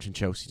said, Poch and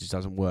Chelsea just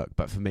doesn't work.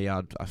 But for me,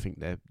 I think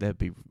they'd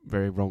be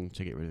very wrong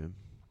to get rid of him.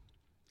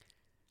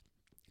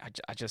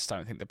 I just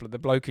don't think the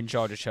bloke in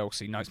charge of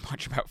Chelsea knows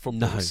much about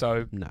football. No,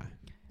 so no.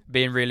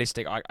 Being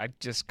realistic, I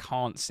just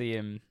can't see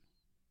him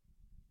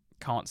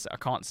I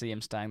can't see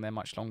him staying there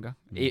much longer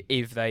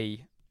if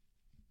they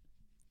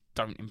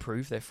don't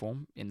improve their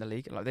form in the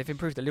league. Like they've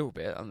improved a little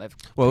bit, and they've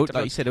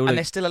like you said, and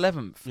they're still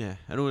 11th. Yeah,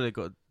 and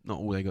not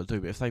all they got to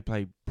do, but if they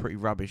play pretty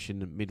rubbish in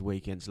the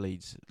midweek against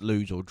Leeds,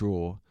 lose or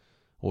draw,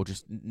 or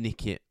just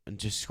nick it and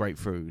just scrape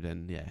through,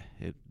 then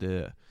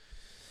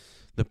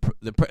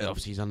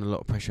obviously he's under a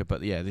lot of pressure,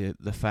 but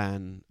the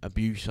fan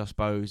abuse, I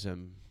suppose,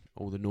 and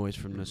all the noise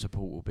from the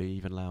support will be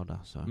even louder.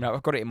 So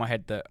I've got it in my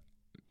head that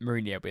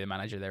Mourinho will be the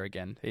manager there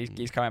again.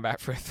 He's coming back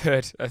for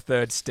a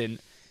third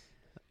stint.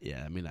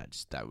 Yeah, I mean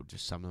that would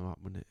just sum them up,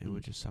 wouldn't it? It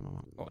would just sum them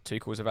up. What,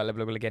 Tuchel's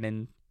available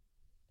again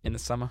in the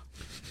summer?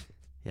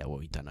 Yeah, well,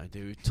 we don't know,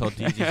 do we? Todd,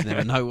 you just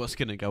never know what's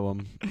going to go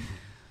on.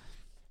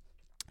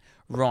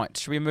 Right,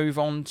 should we move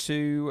on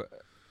to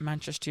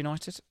Manchester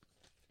United?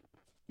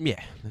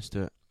 Yeah, let's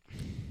do it.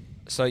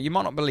 So you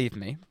might not believe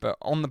me, but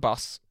on the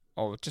bus,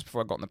 or just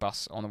before I got on the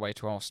bus on the way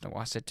to Arsenal,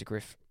 I said to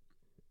Griff,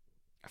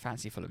 I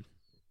fancy Fulham.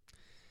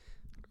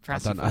 I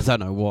don't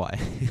know why.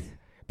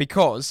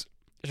 Because,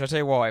 shall I tell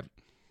you why?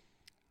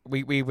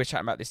 We were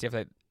chatting about this the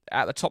other day.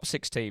 At the top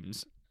 6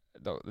 teams,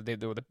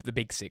 the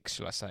big 6,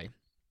 shall I say,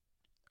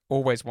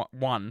 always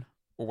one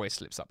always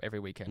slips up every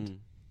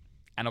weekend.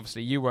 And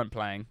obviously you weren't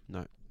playing.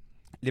 No.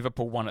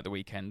 Liverpool won at the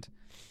weekend.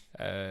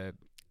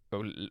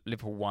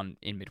 Liverpool won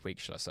in midweek,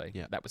 shall I say.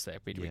 Yeah. That was their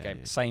midweek game.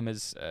 Yeah. Same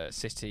as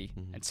City,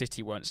 and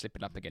City weren't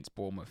slipping up against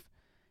Bournemouth.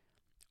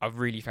 I've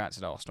really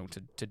fancied Arsenal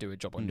to do a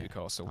job on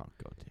Newcastle. Oh,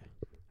 God, yeah.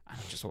 And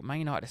I just thought, Man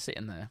United are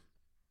sitting there.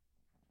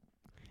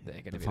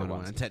 They're going to be the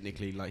ones. And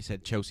technically, like you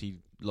said, Chelsea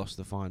lost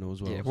the final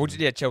as well.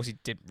 Yeah, Chelsea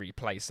did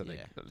replay, so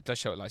it does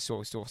show it like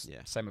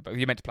same about.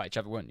 You meant to play each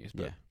other, weren't you?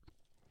 But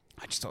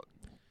I just thought,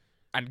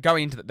 and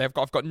going into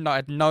that, I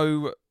had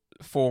no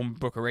form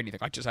book or anything.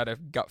 I just had a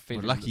gut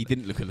feeling. Well, lucky you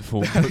didn't look at the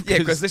form book. Yeah,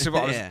 because this is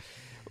what I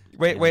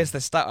was. Where's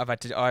the stat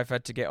I've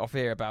had to get off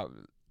here about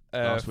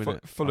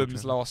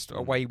Fulham's last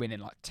away win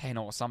in like 10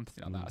 or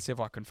something like that. I'll see if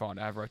I can find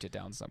it. I've wrote it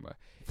down somewhere.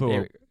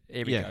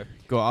 Here we go.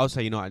 Go on, I'll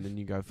say United and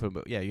you go Fulham.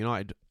 But yeah,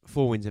 United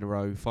 4 wins in a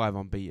row, 5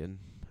 unbeaten,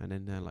 and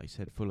then like you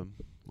said, Fulham.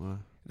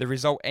 The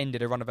result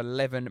ended a run of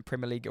 11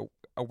 Premier League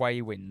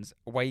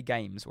away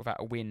games without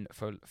a win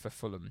for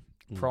Fulham.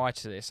 Prior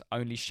to this,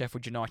 only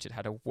Sheffield United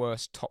had a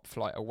worse top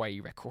flight away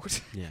record.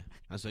 Yeah,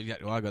 that's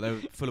exactly what I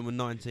got. Fulham were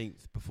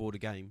 19th before the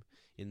game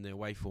in the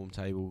away form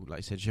table. Like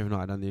I said, Sheffield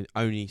United are the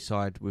only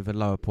side with a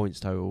lower points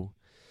total.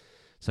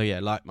 So yeah,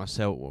 like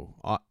myself,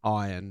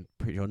 I and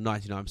pretty sure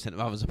 99% of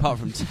others, apart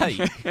from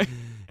Tate,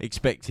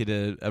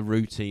 expected a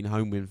routine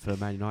home win for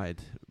Man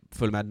United.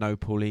 Fulham had no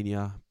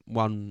Paulinho,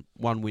 one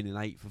win in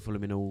 8 for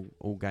Fulham in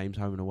all games,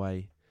 home and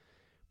away.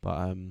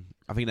 But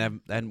I think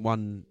they hadn't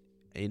won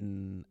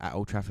at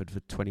Old Trafford for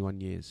 21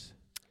 years.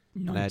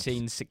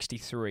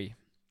 1963.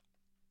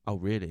 Oh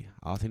really?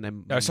 I think they.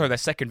 No, sorry, their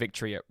second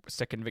victory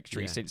since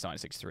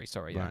 1963.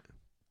 Sorry, yeah. Right.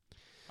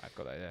 I've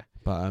got that there.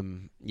 But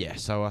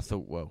so I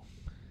thought, well.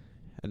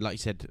 And like you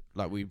said,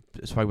 like we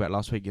spoke about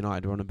last week,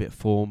 United were on a bit of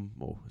form,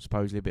 or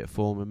supposedly a bit of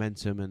form,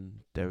 momentum, and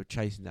they were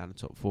chasing down the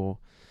top 4.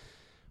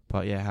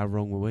 But yeah, how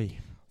wrong were we?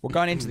 Well,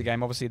 going into the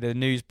game, obviously the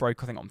news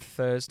broke, I think, on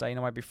Thursday,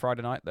 no, maybe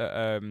Friday night,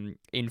 that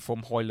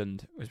Inform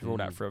Højlund was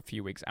ruled out for a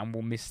few weeks and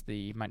will miss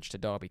the Manchester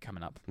derby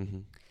coming up.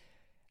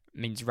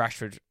 Means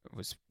Rashford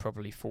was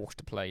probably forced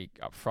to play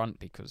up front,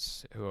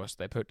 because who else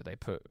did they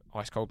put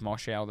ice cold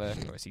Martial there,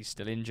 or is he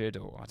still injured,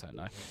 or I don't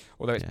know.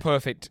 Although it's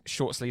perfect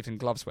short sleeves and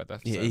gloves weather.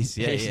 So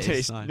it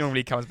nice.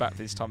 Normally comes back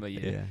for this time of the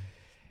year. Yeah.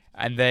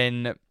 And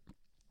then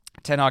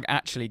Ten Hag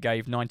actually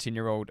gave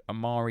 19-year-old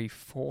Amari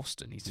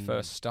Forston his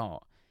first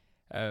start,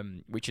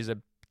 which is a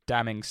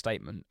damning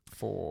statement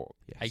for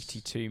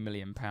 £82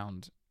 million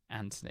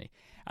Anthony.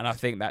 And I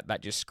think that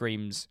just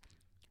screams.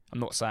 I'm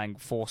not saying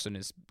Forston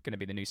is going to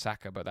be the new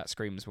Saka, but that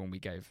screams when we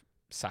gave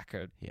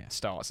Saka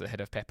starts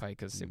ahead of Pepe,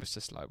 because it was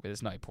just like, well,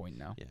 there's no point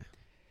now. Yeah.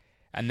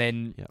 And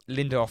then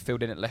Lindelof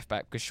filled in at left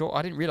back, because Shaw,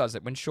 I didn't realise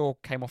that when Shaw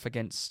came off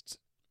against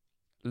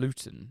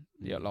Luton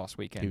last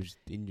weekend, he was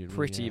injured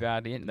pretty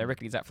badly. They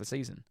reckon he's out for the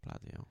season.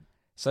 Bloody hell.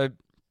 So,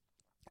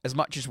 as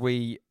much as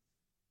we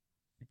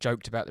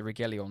joked about the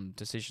Reguilón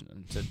decision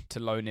and to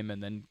loan him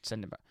and then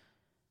send him back,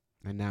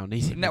 and now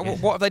needs him. Now,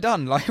 what have they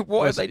done? Like,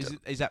 what have they done?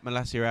 Is that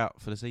Malacia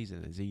out for the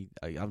season? Is he?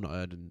 I've not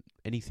heard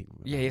anything.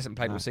 Yeah, he hasn't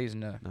played all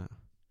season. No.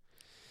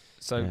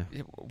 So,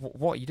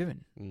 what are you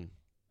doing?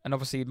 And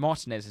obviously,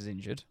 Martinez is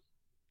injured.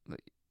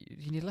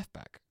 You need a left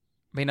back.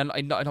 I mean,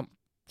 I'm not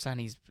saying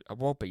he's a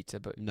world beater,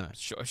 but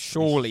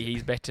surely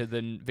he's better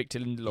than Victor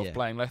Lindelof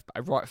playing left back,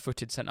 a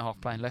right-footed centre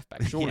half playing left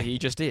back. Surely he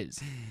just is.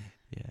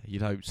 Yeah,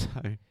 you'd hope so.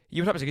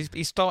 You would hope so, because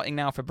he's starting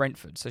now for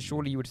Brentford. So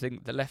surely you would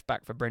think the left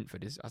back for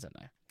Brentford is, I don't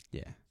know.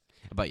 Yeah.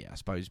 But yeah, I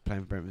suppose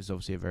playing for Brentford is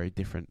obviously a very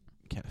different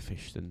kettle of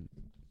fish than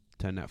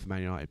turning out for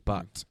Man United.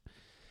 But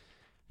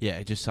yeah,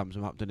 it just sums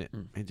them up, doesn't it?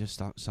 It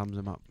just sums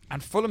them up.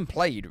 And Fulham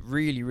played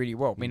really, really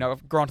well. I mean,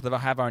 granted that I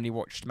have only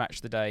watched Match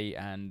of the Day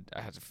and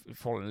I had to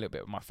follow a little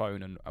bit with my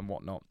phone and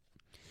whatnot.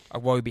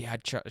 Iwobi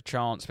had a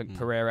chance. I think Mm.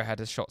 Pereira had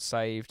a shot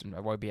saved, and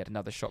Iwobi had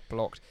another shot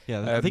blocked.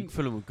 Yeah, I think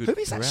Fulham were good. Who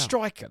is that throughout.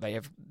 striker?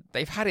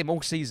 They've had him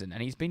all season,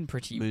 and he's been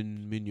pretty.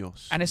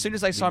 Munoz. And as soon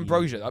as they signed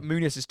Brozier, like,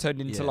 Muniz has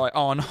turned into Yeah. like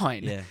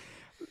R9. Yeah.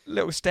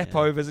 Little step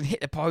overs and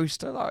hit the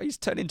post. Like, he's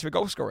turned into a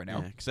goal scorer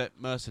now. Yeah, because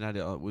Merson had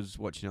it. I was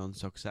watching it on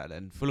Soccer Saturday,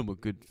 and Fulham were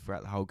good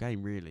throughout the whole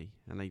game, really.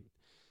 And they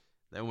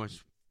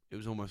almost, it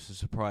was almost a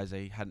surprise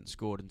they hadn't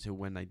scored until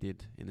when they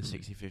did in the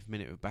 65th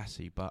minute with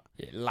Bassi. But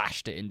Yeah,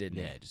 lashed it in, didn't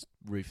yeah, he? just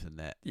roof the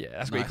net. Yeah,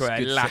 that's Nice, what you call it,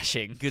 good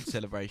lashing. Good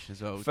celebration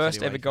as well. First to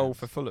the ever away goal fans.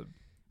 for Fulham.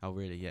 Oh,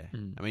 really? Yeah.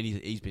 Mm. I mean,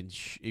 he's been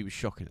he was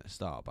shocking at the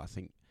start, but I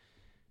think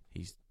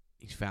he's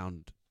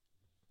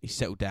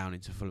settled down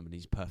into Fulham, and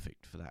he's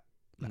perfect for that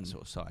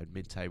sort of side,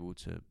 mid-table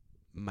to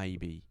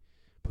maybe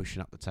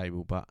pushing up the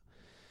table. But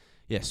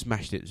yeah,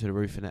 smashed it to the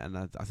roof in it, and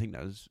I think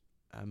that was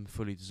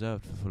fully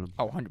deserved for Fulham.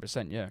 Oh,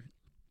 100%, yeah.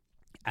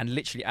 And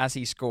literally, as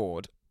he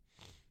scored,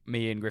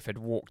 me and Griff had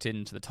walked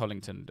into the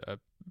Tollington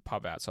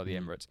pub outside the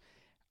Emirates.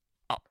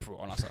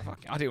 Uproar, and I was like,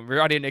 fuck, I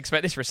didn't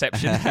expect this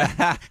reception.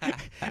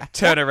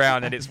 Turn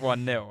around and it's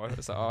 1-0. I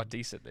was like, oh,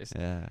 decent this.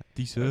 Yeah,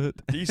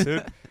 decent.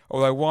 Decent.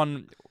 Although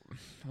one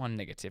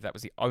negative, that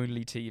was the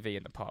only TV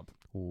in the pub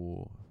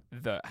Or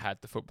that had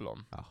the football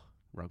on.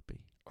 rugby.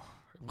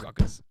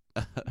 Ruggers.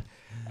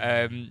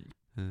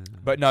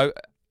 But no,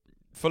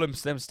 Fulham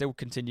still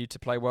continued to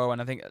play well, and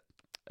I think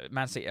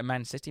Man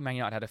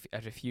United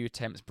had a few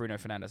attempts. Bruno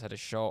Fernandes had a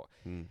shot.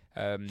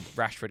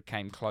 Rashford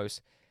came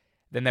close.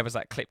 Then there was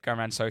that clip going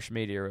around social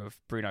media of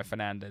Bruno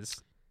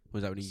Fernandes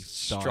Was that when he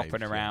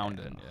stropping around,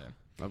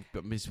 I've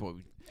got missed what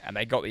we. and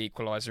they got the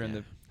equaliser in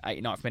the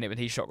 89th minute when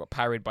his shot got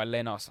parried by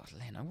Leno. I was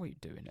like, Leno, what are you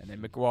doing? And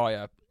then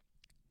Maguire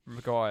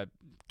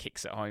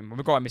kicks it home. Well,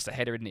 Maguire missed a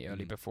header, didn't he,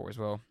 early before as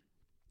well?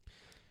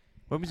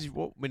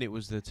 What minute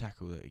was the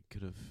tackle that he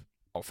could have?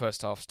 Oh,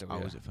 first half still. Oh,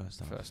 yeah. was it first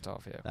half? First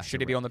half, yeah. That's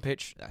Should a he be on the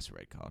pitch? That's a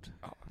red card.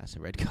 Oh. That's a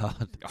red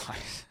card.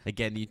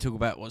 Again, you talk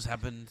about what's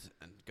happened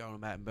and go on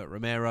about him, but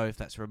Romero, if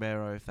that's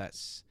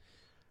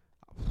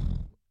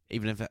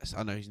even if that's,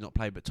 I know he's not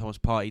played, but Thomas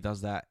Partey does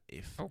that.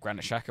 If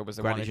Granit Xhaka was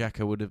the Granit one.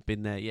 Xhaka would have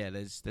been there, yeah.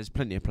 There's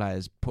plenty of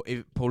players.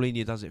 If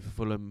Paulinho does it for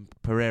Fulham,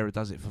 Pereira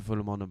does it for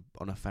Fulham on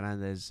a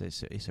Fernandes.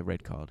 It's a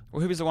red card.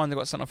 Well, who was the one that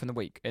got sent off in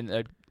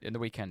the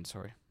weekend?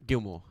 Sorry,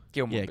 Gilmore.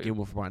 Gilmore. Yeah,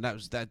 Gilmore for Brighton.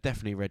 That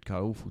definitely a red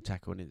card. Awful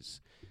tackle, and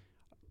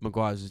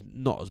Maguire's is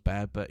not as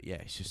bad, but yeah,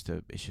 it's just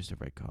a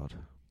red card.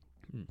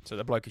 So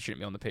the bloke who shouldn't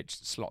be on the pitch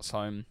slots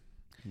home.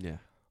 Yeah.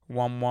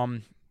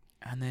 1-1,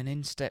 and then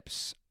in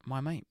steps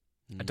my mate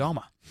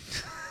Adama.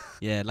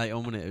 Yeah, late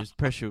on when it was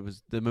pressure,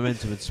 the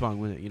momentum had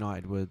swung. When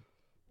United were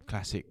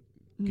classic,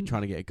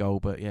 trying to get a goal,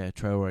 but yeah,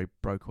 Traore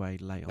broke away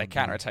late on. They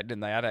counter-attacked,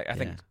 didn't they? I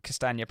think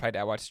Castagna played it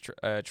out wide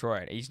to Troy,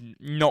 and he's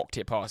knocked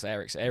it past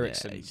Eriksen.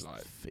 Eriksen's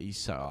he's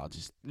so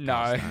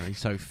he's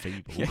so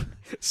feeble.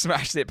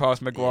 Smashed it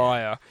past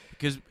Maguire.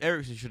 Because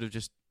Eriksen should have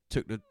just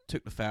took the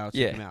foul,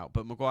 took him out,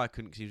 but Maguire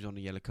couldn't because he was on a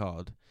yellow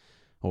card,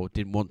 or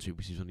didn't want to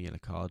because he was on a yellow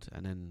card,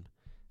 and then.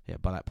 Yeah,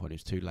 by that point it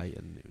was too late,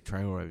 and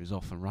Traore was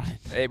off and running.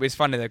 It was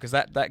funny though, because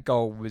that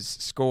goal was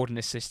scored and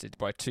assisted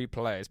by two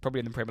players, probably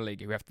in the Premier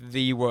League, who have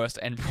the worst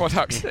end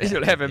products that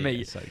you'll ever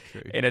meet. So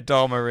true. In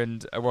Adama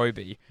and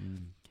Iwobi.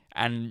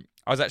 And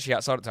I was actually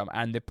outside at the time,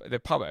 and the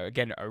pub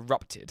again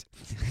erupted.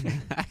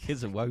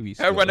 It's Iwobi.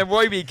 When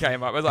Iwobi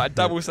came up, it was like a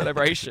double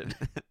celebration.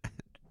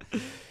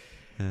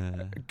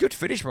 Good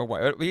finish from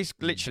Iwobi. He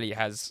literally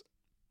has.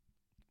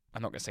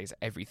 I'm not going to say he's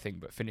everything,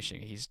 but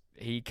finishing.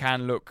 He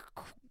can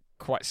look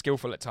quite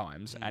skillful at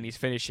times, and his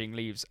finishing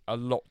leaves a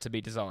lot to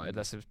be desired.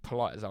 That's as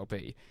polite as I'll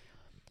be.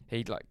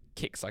 He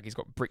kicks like he's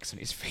got bricks on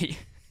his feet,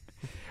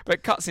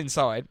 but cuts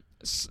inside.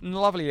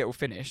 Lovely little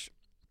finish,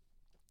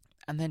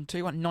 and then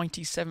 2-1,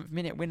 97th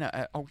minute winner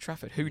at Old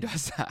Trafford. Who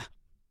does that?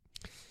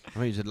 I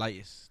mean, it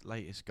was the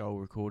latest goal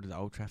recorded at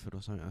Old Trafford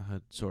or something. I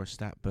saw a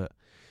stat, but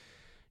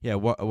yeah,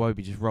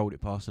 Iwobi just rolled it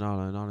past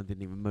Nana, and Nana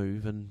didn't even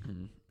move.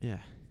 And yeah,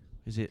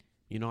 is it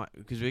United?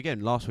 Because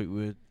again, last week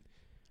we were.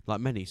 Like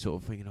many,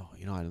 sort of thinking,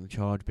 United on the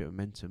charge, bit of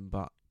momentum,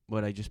 but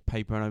were they just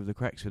papering over the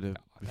cracks with a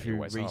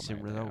few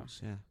recent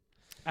results? Yeah.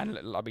 And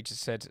like we just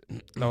said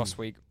last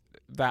week,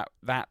 that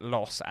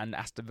loss and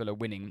Aston Villa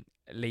winning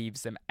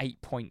leaves them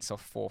 8 points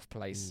off fourth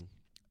place.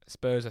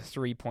 Spurs are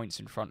 3 points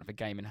in front of a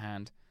game in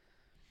hand.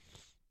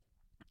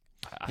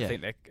 I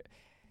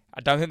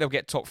don't think they'll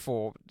get top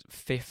four,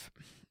 fifth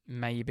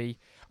maybe,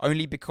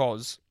 only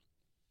because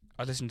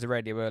I listened to the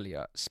radio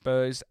earlier.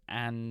 Spurs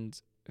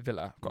and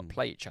Villa have got to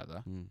play each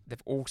other.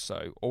 They've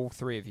also,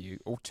 both of you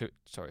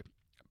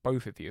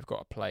have got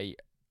to play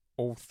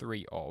all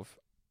three of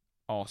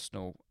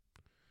Arsenal,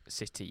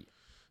 City,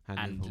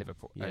 and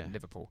Liverpool.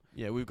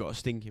 Yeah, we've got a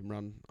stinking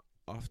run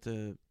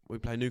after we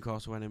play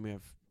Newcastle, and then we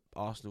have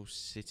Arsenal,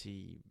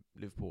 City,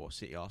 Liverpool, or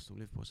City, Arsenal,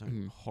 Liverpool,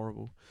 something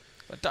horrible.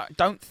 But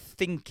don't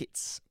think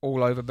it's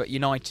all over, but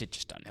United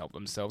just don't help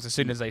themselves. As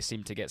soon as they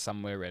seem to get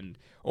somewhere, and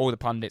all the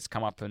pundits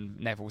come up, and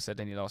Neville said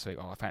only last week,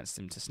 I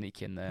fancy him to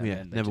sneak in there.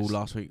 Yeah, Neville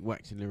last week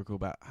waxing lyrical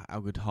about how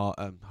good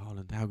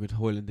Haaland, how good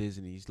Højlund is,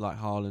 and he's like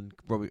Haaland.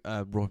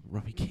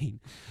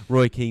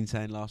 Roy Keane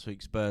saying last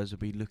week Spurs would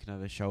be looking over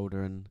their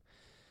shoulder, and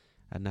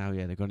now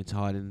they've gone into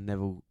hiding, and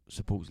Neville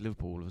supports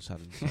Liverpool all of a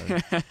sudden. So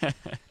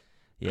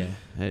yeah,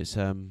 it's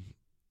and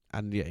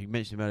you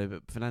mentioned him earlier,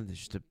 but Fernandes is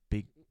just a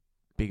big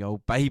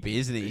old baby,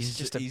 isn't he? He's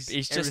just a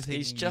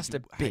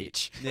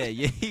bitch. Yeah,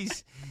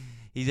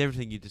 he's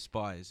everything you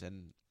despise,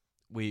 and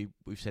we've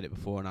said it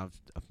before, and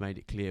I've made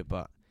it clear,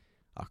 but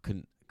I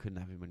couldn't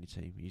have him on your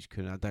team. You just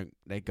couldn't.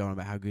 They're going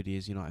about how good he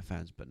is, United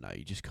fans, but no,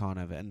 you just can't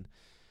have it. And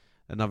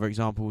another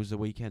example was the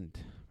weekend,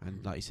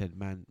 and like you said,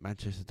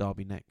 Manchester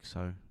derby next,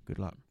 so good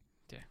luck.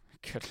 Yeah,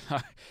 good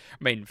luck.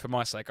 I mean, for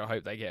my sake, I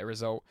hope they get a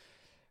result,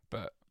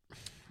 but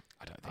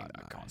I don't think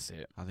I can't see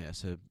it. I think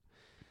that's a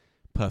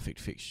perfect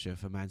fixture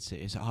for Man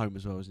City. It's at home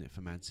as well, isn't it,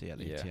 for Man City at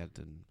the Etihad?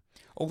 And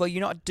although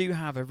United do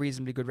have a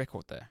reasonably good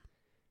record there.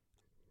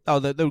 Oh,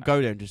 they'll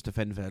go there and just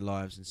defend for their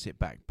lives and sit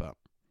back, but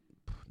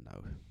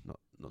no,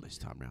 not this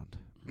time round.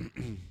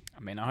 I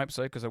mean, I hope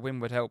so, because a win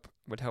would help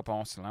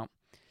Arsenal out,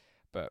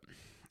 but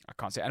I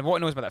can't see it. And what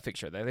annoys about that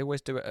fixture, they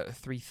always do it at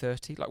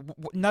 3:30. Like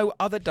no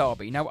other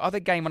derby, no other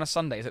game on a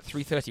Sunday is at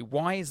 3:30.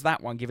 Why is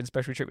that one given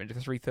special treatment at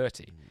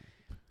 3:30?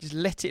 Just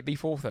let it be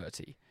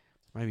 4:30.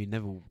 Maybe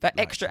Neville. That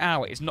extra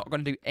hour is not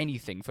going to do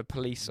anything for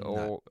police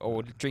or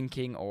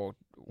drinking or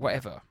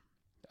whatever.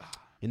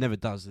 It never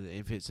does.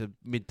 If it's a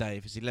midday,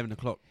 if it's 11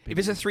 o'clock, if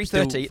it's at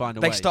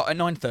 3:30, they start at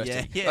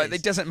 9:30. Yeah,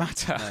 it doesn't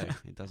matter. No,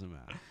 it doesn't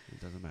matter. It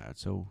doesn't matter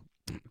at all.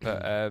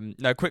 But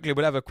no, quickly,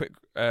 we'll have a quick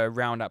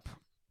roundup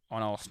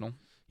on Arsenal.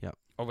 Yep.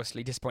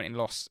 Obviously, disappointing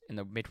loss in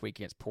the midweek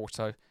against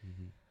Porto.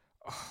 Mm-hmm.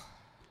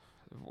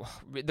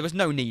 There was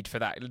no need for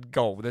that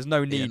goal. There's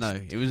no need. Yeah, no,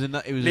 it was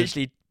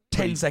literally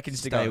 10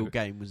 seconds to go.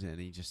 Game, wasn't it?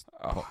 And he just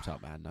popped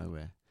up out of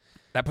nowhere.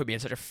 That put me in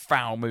such a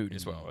foul mood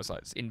as well. I was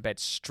like in bed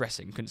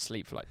stressing, couldn't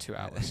sleep for like 2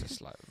 hours,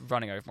 just like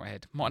running over my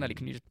head. Martinelli,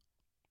 can you just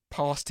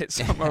pass it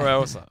somewhere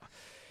else?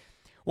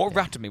 What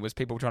rattled me was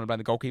people trying to blame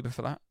the goalkeeper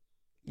for that.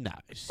 No,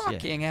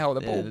 fucking hell, the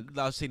ball.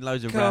 I've seen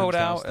loads of curled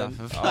Ramsdale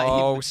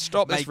out stuff.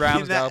 Stop this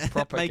Ramsdale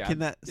propaganda. Making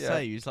that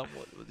save. It's like,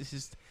 what? This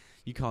is.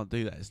 You can't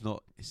do that. It's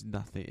not. It's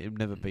nothing. It'll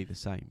never be the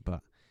same.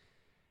 But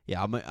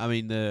yeah, I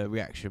mean, the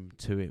reaction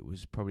to it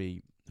was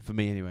probably, for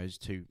me anyway, was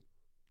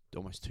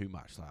almost too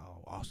much. Like,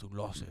 Arsenal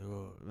lost it.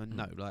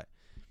 No, like,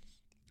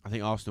 I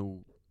think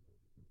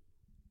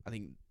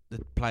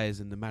the players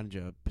and the manager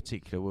in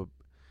particular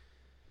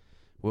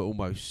were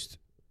almost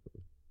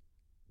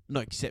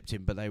not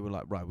accepting, but they were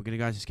like, right, we're going to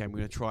go into this game, we're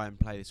going to try and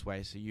play this way.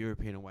 It's a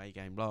European away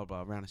game, blah,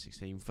 blah, round of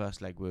 16,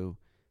 first leg, we'll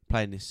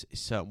play in this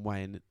certain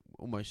way, and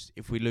almost,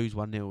 if we lose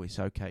 1-0, it's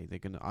okay. They're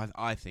going to,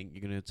 I think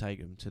you're going to take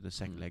them to the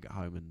second leg at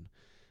home and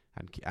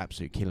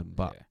absolutely kill them.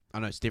 But I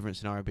know it's a different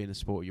scenario being a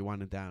sport. You're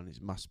 1-0 down.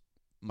 It must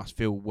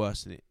feel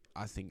worse than it.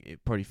 I think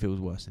it probably feels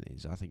worse than it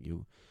is. I think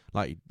you'll,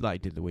 like you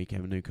did the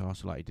weekend with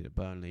Newcastle, like you did at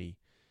Burnley,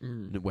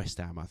 and West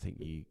Ham, I think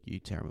you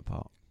tear them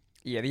apart.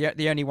 Yeah,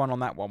 the only one on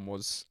that one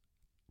was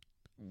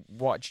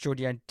what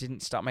Jorginho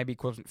didn't start. Maybe he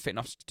wasn't fit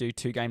enough to do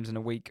 2 games in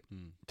a week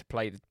to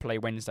play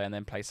Wednesday and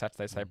then play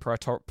Saturday. So they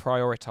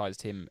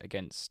prioritised him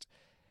against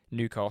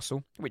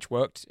Newcastle, which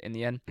worked in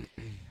the end.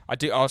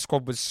 Our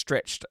squad was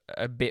stretched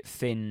a bit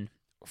thin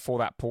for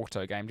that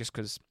Porto game, just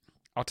because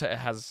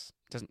Arteta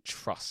doesn't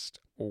trust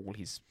all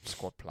his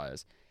squad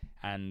players,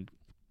 and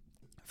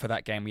for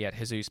that game we had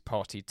Jesus,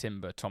 Partey,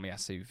 Timber,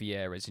 Tomiyasu,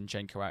 Vieira,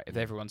 Zinchenko out. If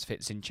everyone's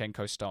fit,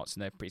 Zinchenko starts,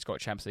 and he's got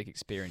Champions League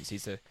experience.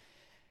 He's a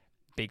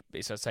big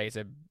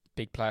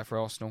player for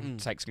Arsenal.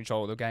 Takes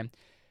control of the game.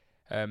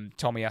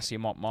 Tomiyasu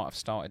might have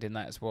started in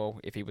that as well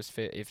if he was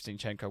fit. If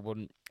Zinchenko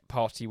wouldn't,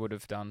 Partey would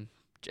have done.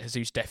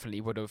 Jesus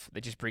definitely would have. They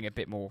just bring a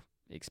bit more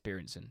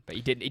experience in, but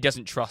he didn't. He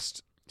doesn't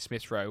trust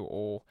Smith Rowe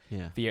or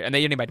Vieira, and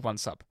they only made one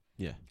sub.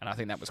 Yeah, and I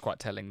think that was quite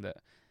telling that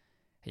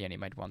he only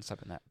made one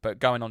sub in that. But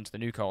going on to the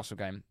Newcastle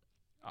game,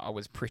 I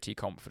was pretty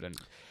confident.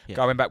 Yeah.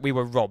 Going back, we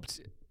were robbed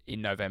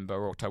in November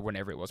or October,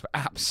 whenever it was, but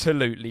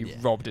absolutely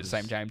robbed at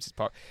St James's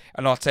Park.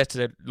 And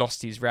Arteta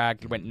lost his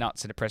rag, went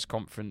nuts in a press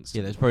conference.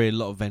 Yeah, there's probably a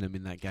lot of venom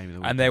in that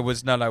game. And there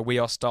was we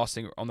are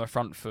starting on the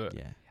front foot.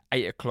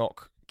 8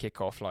 o'clock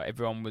kickoff, like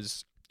everyone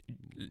was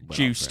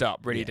juiced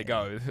up, ready to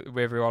go.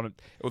 Everyone,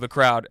 or the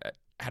crowd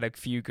had a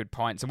few good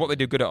pints. And what they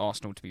do good at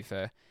Arsenal, to be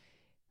fair,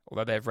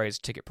 although they've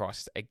raised ticket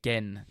prices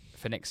again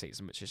for next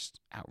season, which is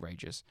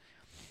outrageous,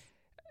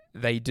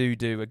 they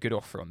do a good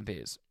offer on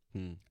beers.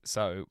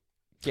 So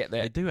get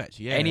there. They do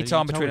actually. Yeah, any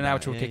time between an hour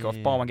to a kick-off,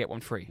 buy one get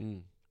one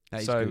free.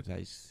 That is good. That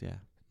is,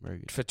 very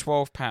good. For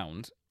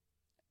 £12,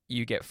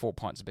 you get 4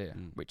 pints of beer,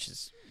 which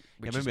is.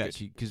 I remember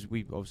actually, because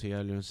we obviously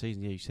earlier in the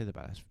season, you said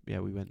about us.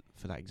 Yeah, we went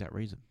for that exact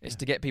reason. It's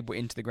to get people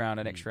into the ground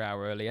an extra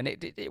hour early, and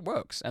it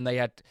works. And they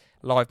had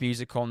live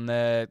music on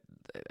there.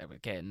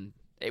 Again,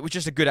 it was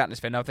just a good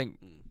atmosphere. And I think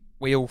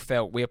we all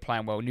felt we were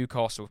playing well.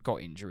 Newcastle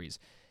got injuries.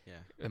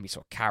 And we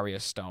saw Carrier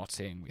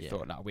starting. We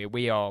thought, no,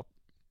 we are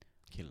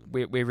killing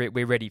them.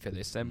 we're ready for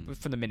this. And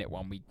from the minute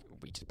one, we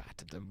just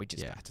battered them. We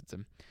just battered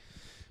them.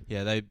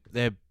 Yeah,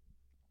 they're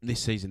this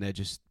season they're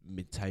just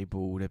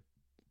mid-table. They're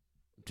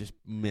just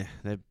meh.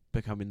 They're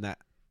becoming that.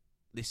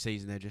 This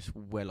season they're just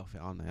well off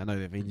it, aren't they? I know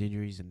they've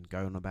injuries and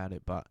go on about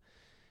it, but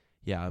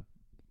yeah, I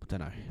don't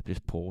know.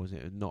 Just poor, is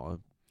it? Not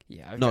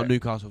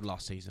Newcastle of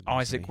last season.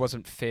 Isaac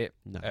wasn't fit.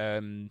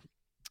 No.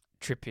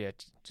 Trippier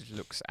just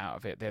looks out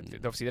of it.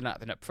 Obviously they're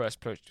not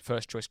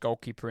first choice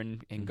goalkeeper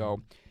in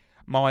goal.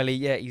 Miley,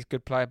 he's a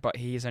good player, but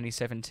he is only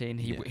 17.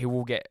 He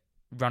will get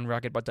run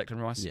ragged by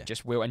Declan Rice.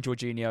 Just will. And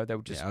Jorginho,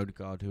 they'll just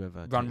Odegaard,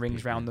 whoever run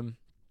rings round them.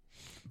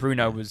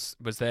 Bruno was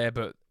there,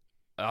 but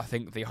I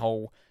think the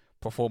whole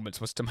performance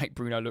was to make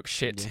Bruno look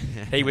shit.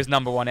 He was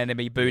number one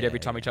enemy, booed every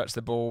time he touched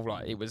the ball.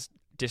 Like it was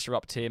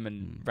disrupt him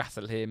and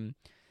rattle him.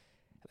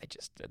 They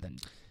just then.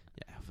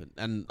 Yeah,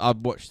 and I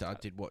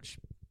did watch.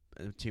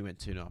 The team went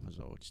 2-0 as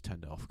well. Just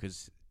turned it off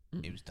because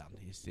it was done.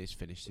 It's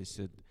finished.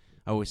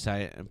 I always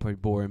say it and probably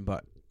boring,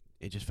 but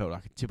it just felt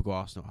like a typical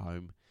Arsenal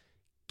home.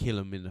 Kill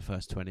them in the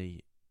first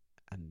 20,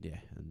 and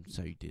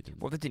so you did.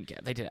 Well,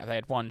 they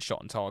had one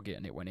shot on target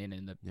and it went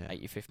in the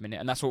 85th minute,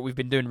 and that's what we've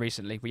been doing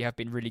recently. We have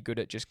been really good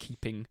at just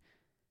keeping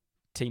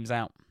teams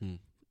out.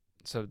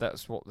 So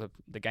that's what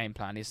the game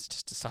plan is,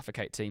 just to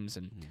suffocate teams,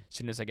 and as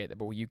soon as they get the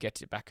ball, you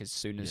get it back as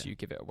soon as you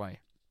give it away.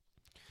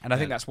 And I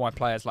think that's why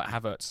players like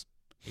Havertz,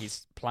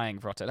 he's playing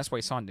for Arteta. That's why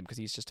he signed him, because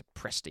he's just a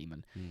press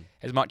demon.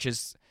 As much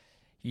as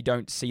you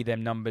don't see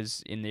them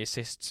numbers in the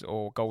assists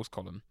or goals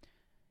column,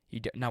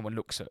 no one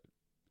looks at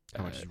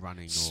how much is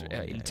running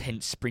or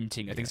intense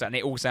sprinting and things like that. And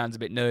it all sounds a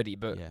bit nerdy,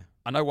 but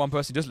I know one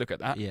person does look at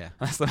that. Yeah,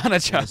 that's the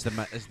manager.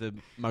 It's the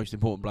most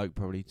important bloke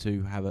probably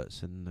to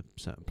Havertz and the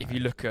certain players. If you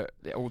look at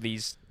all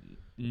these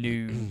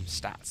new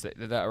stats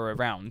that are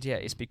around,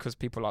 it's because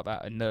people like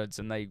that are nerds,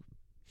 and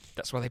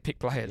that's why they pick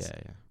players.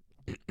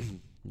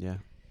 Yeah.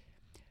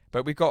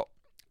 But we've got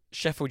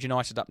Sheffield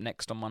United up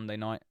next on Monday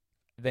night,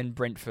 then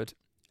Brentford,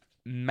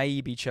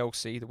 maybe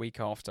Chelsea the week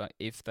after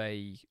if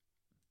they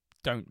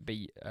don't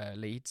beat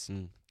Leeds,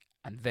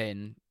 and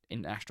then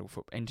international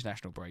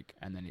break,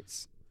 and then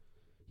it's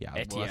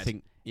Etihad. Well,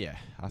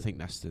 I think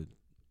that's the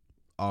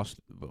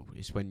Arsenal. Well,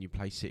 it's when you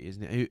play City,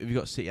 isn't it? Have you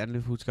got City and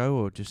Liverpool to go,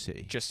 or just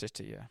City? Just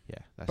City, yeah.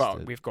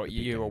 But we've got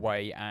you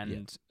away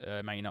and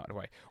Man United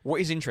away.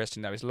 What is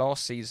interesting though is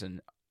last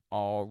season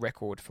our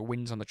record for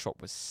wins on the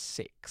trot was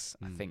 6.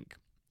 I think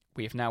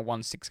we have now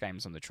won 6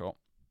 games on the trot.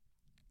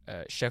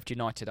 Sheffield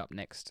United up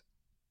next,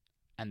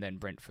 and then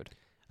Brentford.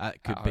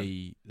 Could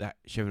be that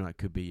Sheffield United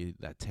could be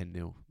that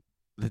 10-0,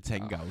 the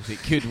 10 goals. It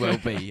could well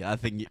be. I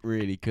think it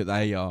really could.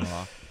 They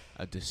are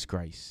a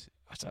disgrace.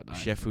 I don't know.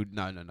 Sheffield,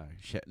 no. No,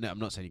 I'm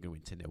not saying you're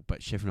going to win 10-0,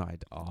 but Sheffield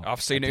United are.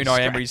 I've seen Unai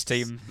Emery's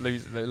team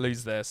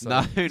lose there. So.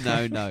 No.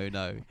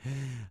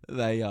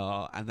 They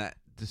are, and that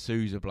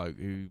D'Souza bloke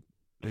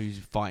who's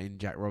fighting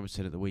Jack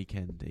Robinson at the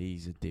weekend.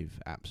 He's a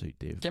absolute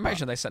div. Can you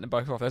imagine they sent them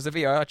both off? There's a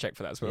VAR check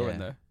for that as well, isn't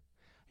there?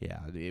 Yeah,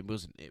 it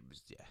was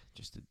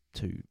just the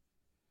 2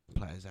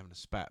 players having a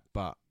spat.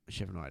 But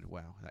Sheffield United,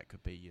 wow, that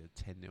could be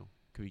 10-0,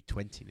 could be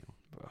 20-0.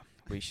 Well,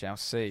 we shall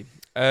see.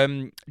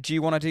 Do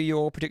you want to do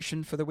your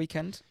prediction for the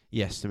weekend?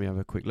 Yes, let me have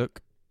a quick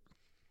look.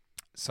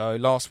 So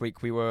last week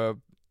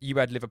you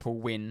had Liverpool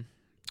win,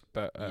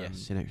 but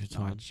yes, in extra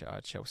time. I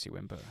had Chelsea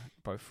win, but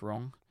both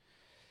wrong.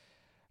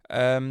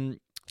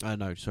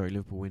 No, sorry,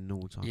 Liverpool win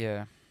all the time.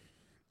 Yeah.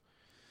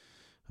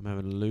 I'm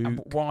having a look.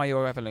 And while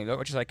you're having a look,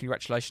 I'll just say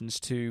congratulations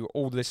to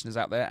all the listeners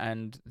out there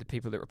and the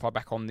people that replied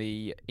back on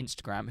the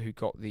Instagram who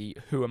got the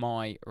Who Am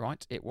I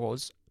right. It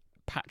was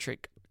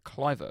Patrick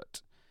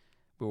Clivert.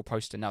 We will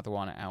post another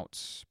one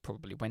out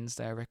probably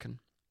Wednesday, I reckon.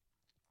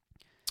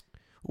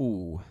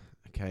 Ooh,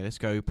 okay, let's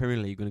go. Premier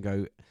League, going to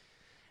go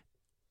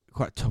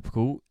quite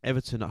topical.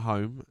 Everton at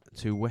home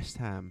to West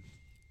Ham.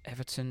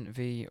 Everton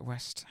v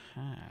West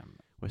Ham.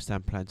 West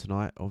Ham playing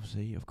tonight,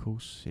 obviously, of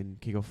course, in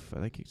kick-off.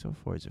 Are they kicked off,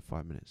 or is it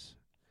 5 minutes?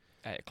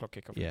 8 o'clock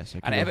kick-off. Yeah, so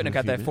and Everton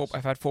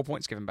have had 4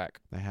 points given back.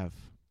 They have.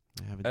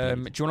 Do you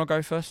want to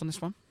go first on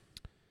this one?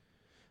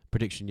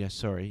 Prediction, yes,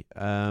 sorry.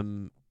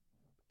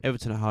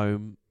 Everton at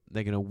home,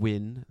 they're going to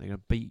win. They're going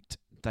to beat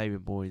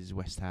David Moyes'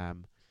 West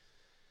Ham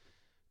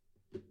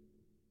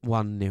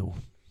 1-0.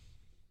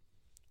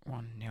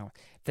 1-0.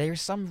 There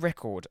is some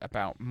record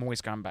about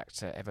Moyes going back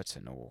to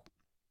Everton, or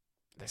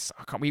this.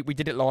 We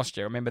did it last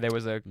year. I remember there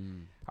was I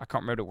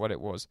can't remember what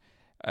it was.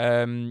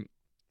 I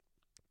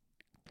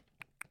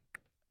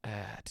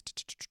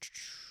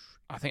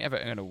think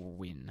Everton are going to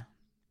win.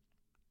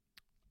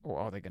 Or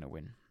are they going to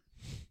win?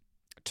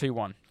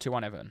 2-1.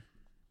 2-1 Everton.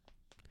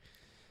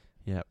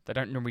 Yeah. They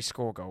don't normally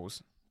score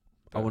goals.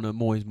 I want a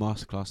Moyes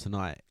masterclass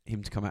tonight.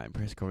 Him to come out in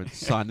press conference,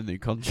 sign a new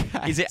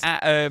contract. Is it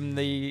at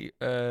the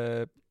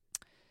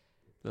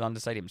London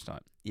Stadium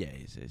tonight? Yeah,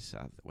 it's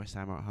West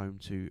Ham are at home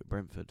to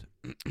Brentford.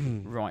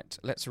 Right,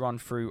 let's run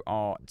through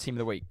our team of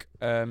the week.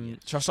 Shall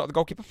I start with the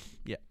goalkeeper?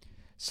 Yeah.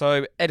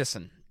 So,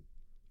 Ederson.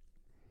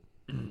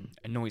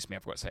 Annoys me,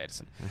 I've got to say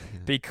Ederson.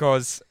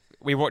 Because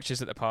we watched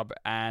this at the pub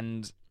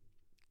and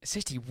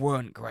City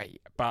weren't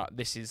great, but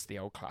this is the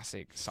old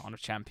classic sign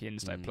of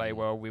champions. They play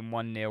well, win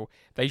 1-0.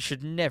 They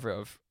should never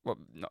have. Well,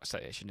 not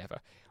say they should never.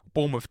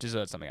 Bournemouth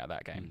deserved something out of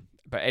that game.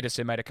 But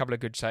Ederson made a couple of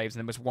good saves, and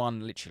there was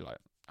one literally like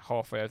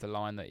halfway over the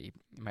line that he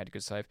made a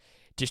good save.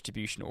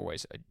 Distribution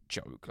always a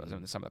joke. Like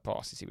some of the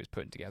passes he was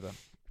putting together,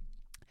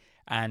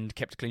 and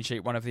kept a clean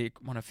sheet. One of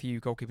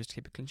few goalkeepers to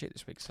keep a clean sheet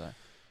this week. So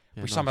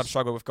we sometimes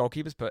struggle with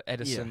goalkeepers, but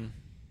Ederson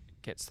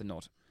gets the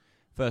nod.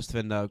 First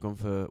defender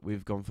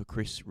we've gone for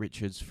Chris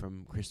Richards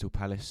from Crystal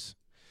Palace.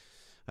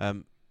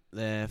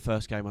 Their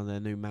first game under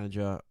their new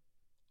manager,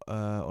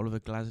 Oliver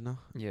Glasner.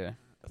 Yeah.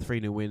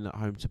 3-0 win at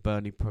home to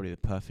Burnley, probably the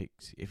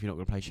perfect. If you're not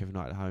going to play Sheffield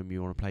United at home,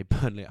 you want to play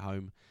Burnley at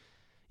home.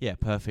 Yeah,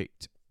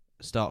 perfect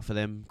start for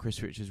them.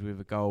 Chris Richards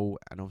with a goal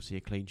and obviously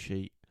a clean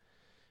sheet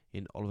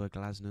in Oliver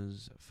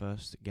Glasner's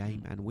first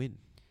game and win.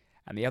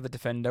 And the other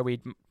defender,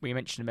 we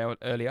mentioned him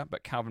earlier,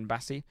 but Calvin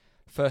Bassey,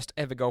 first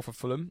ever goal for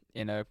Fulham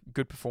in a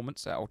good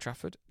performance at Old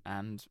Trafford.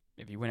 And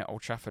if you win at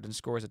Old Trafford and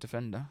score as a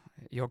defender,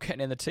 you're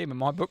getting in the team in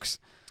my books.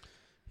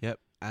 Yep.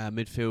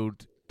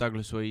 Midfield,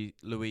 Douglas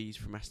Luiz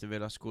from Aston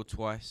Villa scored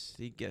twice.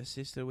 Did he get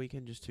assist the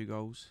weekend? Just 2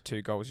 goals?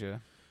 2 goals, yeah.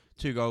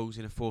 2 goals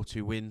in a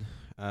 4-2 win.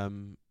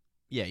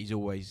 Yeah,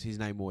 his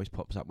name always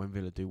pops up when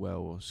Villa do well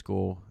or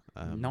score.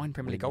 9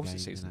 Premier League goals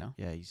this season now.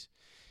 Yeah, he's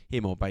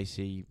him or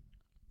Bassey,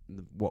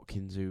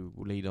 Watkins, who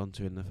will lead on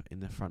to in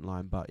the front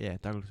line. But yeah,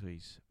 Douglas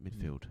Luiz,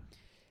 midfield.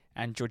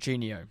 And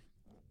Jorginho,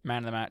 man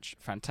of the match,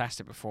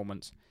 fantastic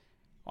performance.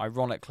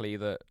 Ironically,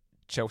 that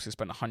Chelsea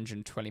spent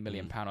 £120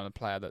 million on a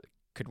player that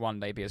could one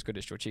day be as good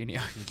as Jorginho.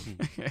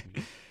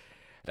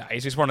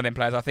 He's just one of them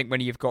players. I think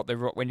when you've got the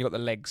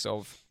legs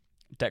of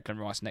Declan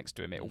Rice next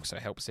to him, it also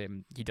helps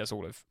him. He does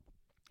all of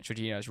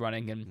Jorginho's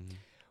running, and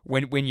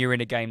when you're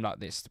in a game like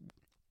this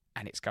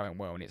and it's going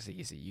well and it's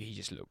easy, he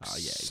just looks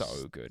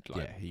so good.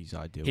 He's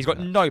ideal. He's got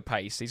no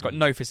pace, he's got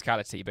no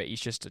physicality, but he's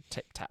just a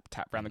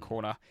tap around the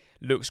corner.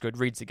 Looks good,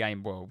 reads the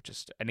game well.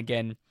 And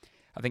again,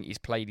 I think he's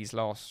played his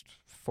last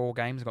 4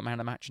 games, got man of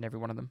the match in every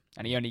one of them,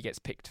 and he only gets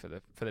picked for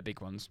the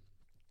big ones.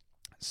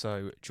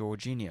 So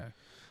Jorginho.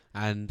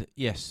 And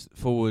yes,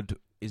 forward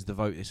is the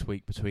vote this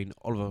week between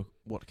Ollie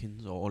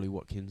Watkins,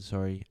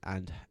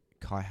 and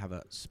Kai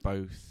Havertz.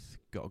 Both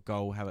got a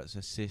goal. Havertz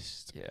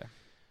assist. Yeah.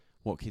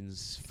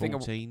 Watkins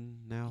 14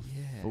 now.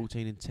 Yeah.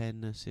 14 and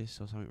 10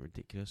 assists or something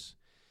ridiculous.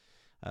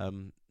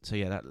 So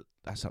yeah,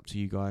 that's up to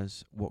you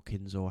guys.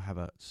 Watkins or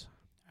Havertz.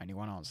 Only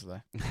one answer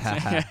there.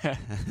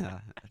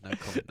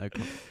 No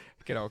comment.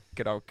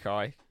 Good old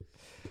Kai.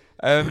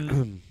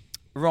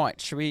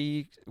 Right, should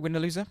we win or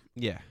loser?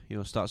 Yeah, you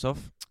want to start us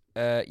off?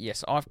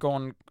 Yes, I've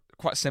gone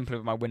quite simply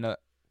with my winner,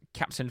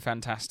 Captain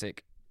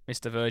Fantastic,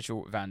 Mr.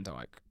 Virgil van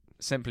Dijk.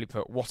 Simply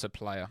put, what a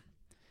player.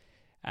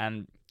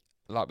 And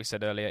like we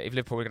said earlier, if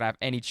Liverpool were going to have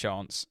any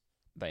chance,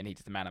 they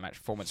needed the man of match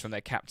performance from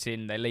their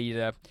captain, their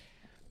leader,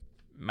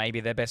 maybe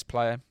their best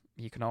player.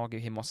 You can argue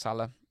him or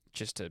Salah.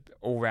 Just an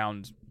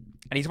all-round...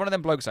 And he's one of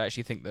them blokes I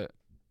actually think that...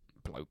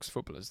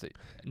 footballers, that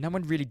no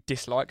one really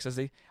dislikes, does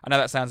he? I know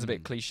that sounds a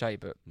bit cliche,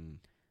 but...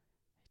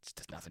 It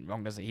does nothing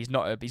wrong, does he? He's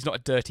not a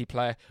dirty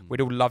player.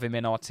 We'd all love him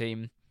in our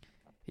team.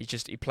 He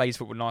plays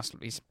football nicely.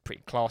 He's a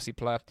pretty classy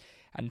player.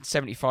 And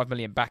 75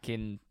 million back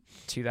in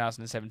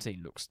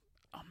 2017 looks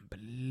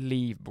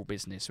unbelievable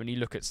business. When you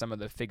look at some of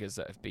the figures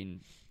that have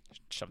been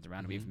shoved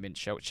around, we've been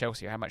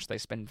Chelsea, how much they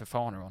spend for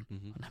Fana on.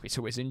 I know he's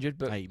always injured,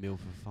 but 8 mil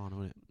for Fana,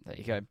 wasn't it? There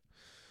you go.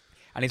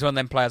 And he's one of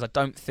them players I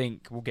don't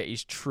think will get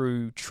his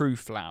true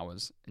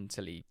flowers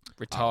until he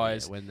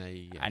retires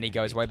and he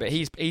goes away. But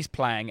he's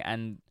playing,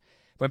 and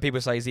when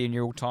people say, is he in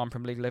your all-time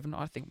Premier League 11?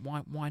 I think,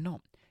 why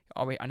not?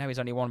 I know he's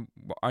only won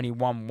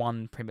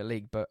one Premier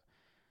League, but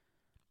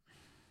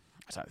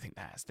I don't think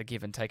that's the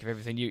give and take of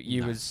everything.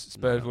 You as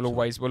Spurs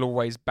will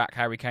always back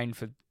Harry Kane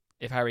for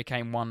if Harry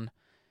Kane won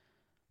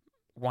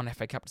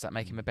FA Cup, does that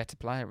make him a better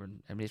player?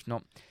 And if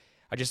not,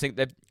 I just think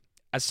that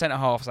as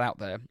centre-halves out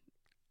there,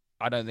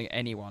 I don't think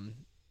anyone,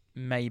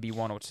 maybe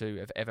 1 or 2,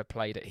 have ever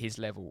played at his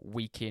level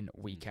week in,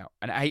 week out.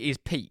 And at his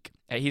peak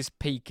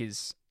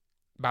is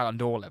Ballon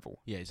d'Or level.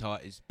 Yeah,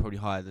 it's probably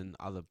higher than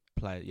other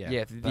players.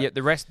 Yeah, yeah.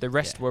 The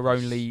rest were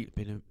only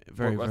been a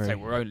very. They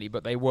were only,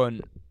 but they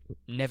weren't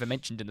never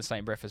mentioned in the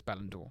same breath as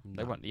Ballon d'Or. No.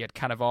 They weren't. You had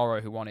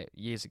Cannavaro who won it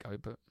years ago,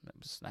 but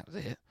that was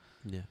it.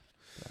 Yeah.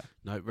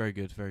 No, very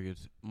good, very good.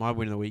 My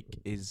win of the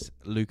week is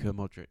Luka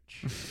Modric,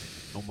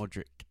 or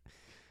Modric.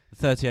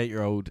 The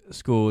 38-year-old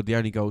scored the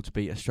only goal to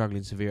beat a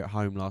struggling Sevilla at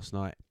home last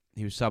night.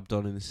 He was subbed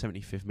on in the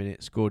 75th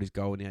minute, scored his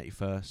goal in the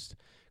 81st.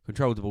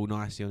 Controlled the ball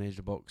nicely on the edge of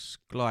the box,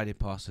 glided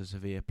past the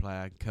Sevilla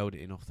player and curled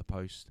it in off the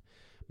post.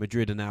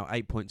 Madrid are now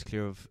 8 points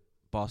clear of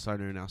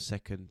Barcelona, are now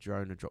second.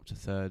 Girona dropped to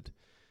third,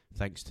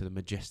 thanks to the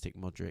majestic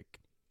Modric.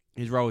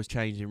 His role has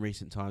changed in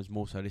recent times,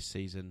 more so this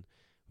season,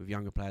 with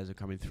younger players are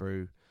coming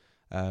through.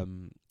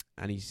 And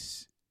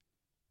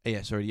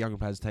younger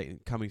players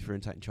coming through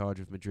and taking charge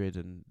of Madrid,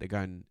 and they're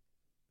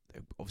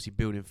obviously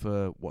building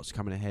for what's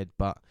coming ahead.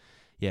 But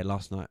yeah,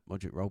 last night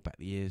Modric rolled back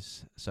the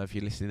years. So if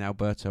you're listening,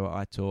 Alberto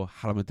at Aitor,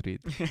 Hala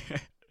Madrid.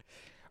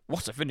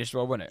 What a finish,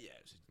 well, wasn't it? Yeah,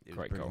 it was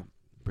great goal.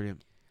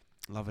 Brilliant.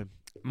 Love him.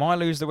 My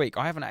lose of the week.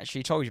 I haven't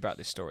actually told you about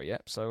this story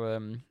yet, so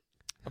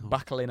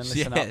buckle in and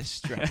listen up.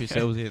 Strap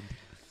yourselves in.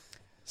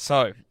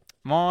 So,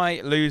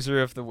 my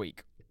loser of the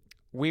week.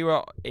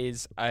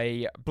 Is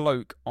a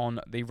bloke on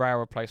the rail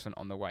replacement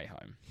on the way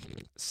home.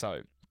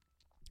 So,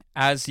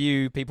 as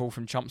you people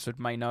from Chelmsford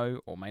may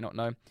know or may not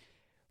know,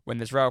 when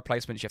there's rail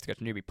replacements, you have to go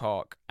to Newbury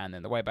Park, and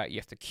then the way back you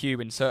have to queue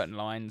in certain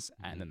lines,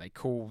 and then they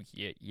call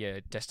your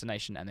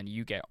destination, and then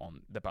you get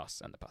on the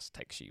bus, and the bus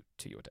takes you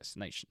to your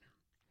destination.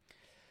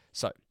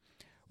 So,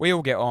 we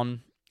all get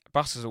on,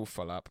 bus is all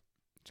full up,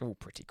 it's all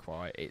pretty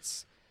quiet,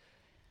 it's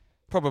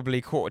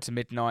probably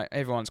 1:45,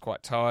 everyone's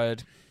quite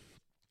tired,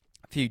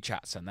 a few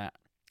chats and that.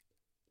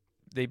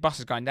 The bus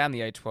is going down the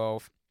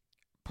A12,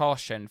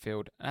 past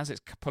Shenfield, and as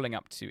it's pulling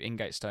up to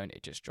Ingatestone,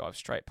 it just drives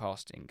straight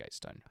past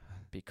Ingatestone,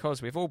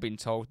 because we've all been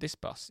told this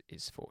bus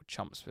is for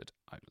Chelmsford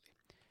only.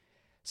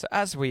 So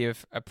as we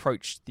have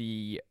approached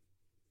the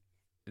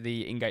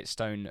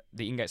Ingatestone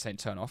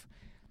turn-off,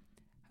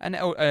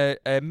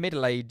 a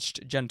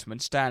middle-aged gentleman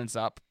stands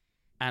up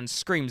and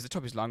screams at the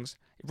top of his lungs,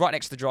 right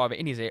next to the driver,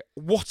 in his ear,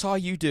 "What are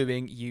you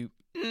doing, you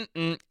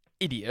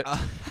idiot?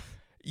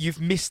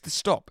 You've missed the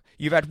stop.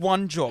 You've had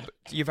one job.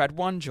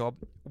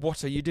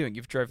 What are you doing?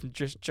 You've driven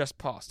just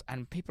past."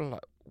 And people are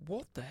like,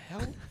 "What the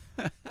hell?"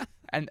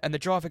 and the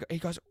driver, he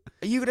goes,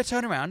 "Are you going to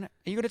turn around?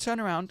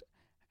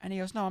 And he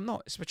goes, "No, I'm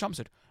not. It's for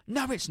Chelmsford."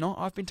 "No, it's not.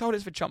 I've been told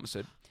it's for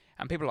Chelmsford."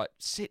 And people are like,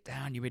 "Sit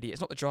down, you idiot.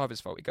 It's not the driver's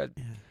fault." He goes,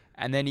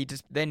 and then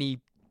the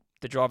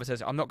driver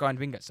says, "I'm not going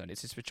to Ingatestone.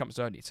 It's just for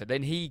Chelmsford only." So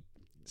then he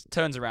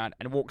turns around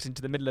and walks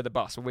into the middle of the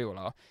bus where we all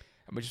are,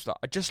 and we're just like,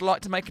 "I'd just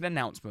like to make an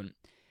announcement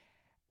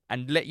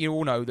and let you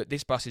all know that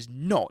this bus is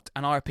not,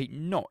 and I repeat,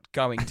 not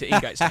going to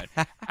Ingatestone."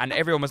 And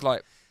everyone was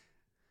like,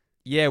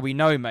 "Yeah, we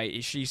know,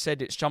 mate. She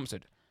said it's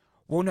Chelmsford."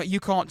 "Well, no,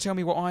 you can't tell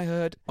me what I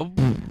heard." And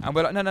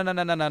we're like,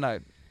 no.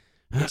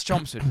 It's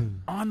Chelmsford.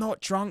 "I'm not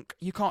drunk.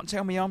 You can't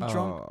tell me I'm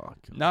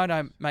drunk."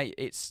 No, mate,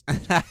 it's...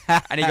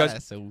 And he goes,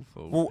 "That's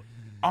awful. "Well,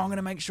 I'm going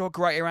to make sure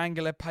Greater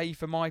Anglia pay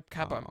for my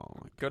cab."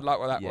 Good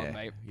luck with that one,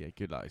 mate. Yeah,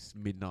 good luck. It's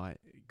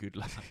midnight. Good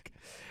luck.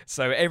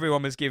 So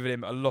everyone was giving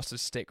him a lot of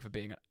stick for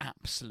being an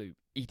absolute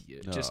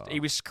idiot. He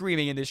was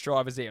screaming in this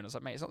driver's ear, and I was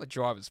like, "Mate, it's not the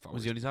driver's fault."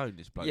 Was he on his own,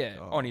 this bloke? Yeah,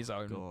 on his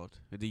own. God.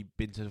 Had he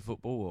been to the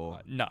football,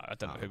 or...? No, I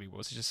don't know who he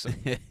was. He's just some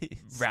Some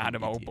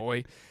random old idiot.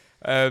 boy.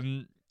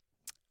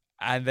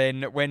 And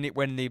then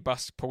when the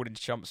bus pulled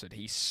into Chelmsford,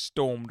 he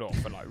stormed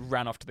off and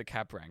ran off to the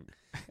cab rank,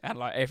 and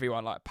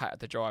everyone patted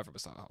the driver and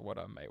was like, "Oh, what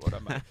a mate.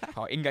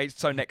 Oh,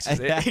 Ingatestone next, is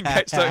it?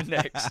 Ingatestone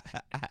next."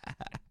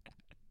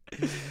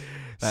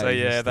 So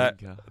yeah,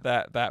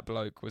 that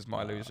bloke was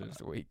my loser of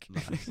the week.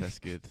 Nice, that's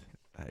good.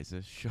 That is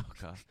a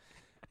shocker.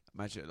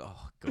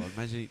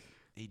 Imagine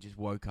he just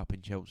woke up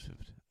in Chelmsford.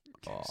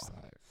 Oh,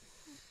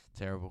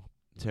 terrible.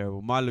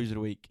 My loser of the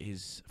week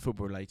is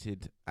football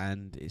related,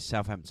 and it's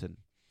Southampton.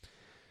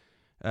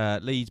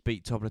 Leeds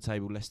beat top of the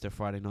table Leicester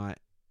Friday night.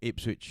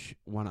 Ipswich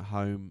won at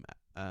home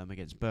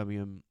against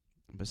Birmingham,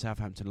 but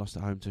Southampton lost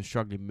at home to a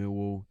struggling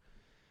Millwall,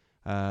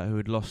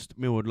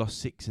 Millwall had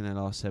lost 6 in their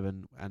last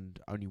 7 and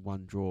only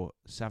 1 draw.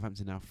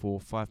 Southampton now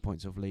 5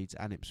 points off Leeds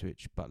and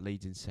Ipswich, but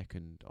Leeds in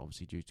second,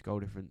 obviously due to goal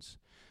difference.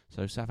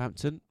 So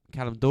Southampton,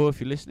 Callum Doyle, if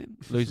you're listening,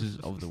 losers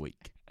of the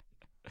week.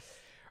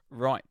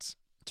 Right,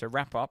 to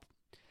wrap up,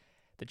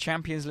 the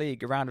Champions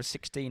League round of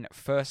 16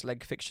 first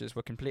leg fixtures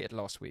were completed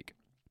last week.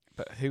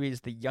 But who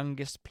is the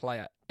youngest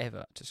player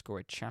ever to score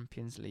a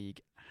Champions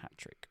League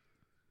hat-trick?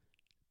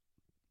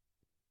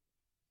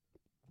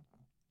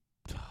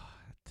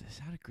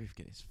 How did Griff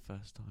get his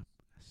first time?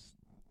 That's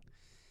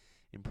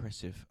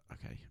impressive.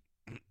 Okay.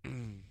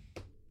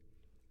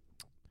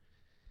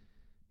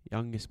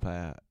 Youngest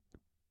player,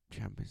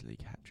 Champions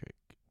League hat-trick.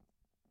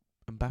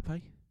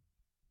 Mbappe?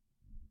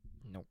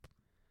 Nope.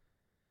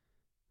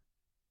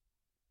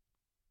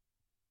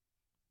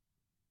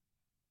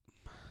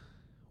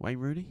 Wayne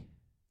Rooney?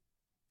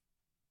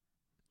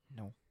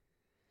 No.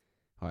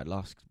 Alright,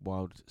 last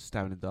wild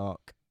stab in the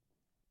dark.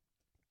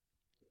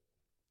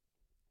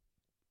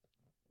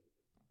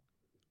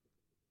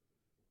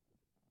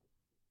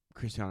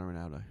 Cristiano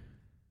Ronaldo.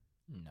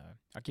 No.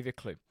 I'll give you a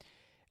clue.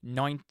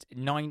 Late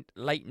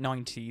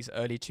 90s,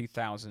 early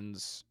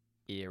 2000s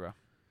era.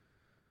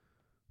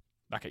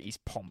 Like at his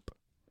pomp.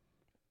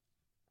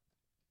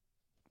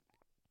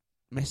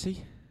 Messi?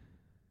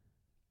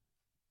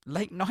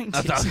 Late 90s?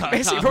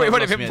 Messi probably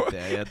would have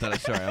been...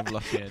 Sorry, I've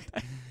lost my head.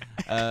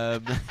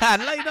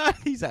 Late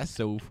 90s, that's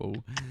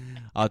awful.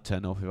 I'd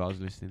turn off if I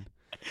was listening.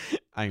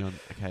 Hang on,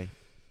 okay.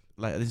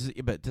 But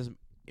it doesn't...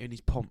 In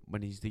his pomp,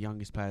 when he's the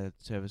youngest player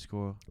to ever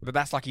score. But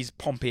that's like his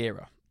pomp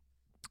era.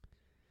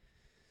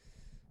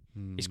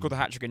 He scored the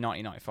hat-trick in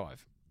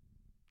 1995.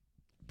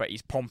 But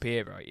his pomp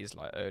era is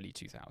like early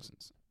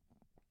 2000s.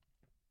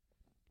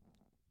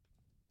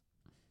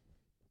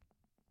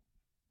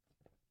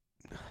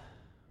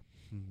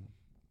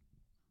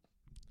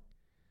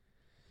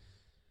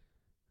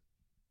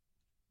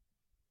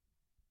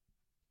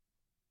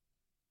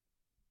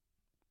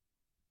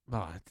 Oh,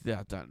 I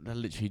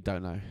literally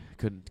don't know.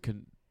 Couldn't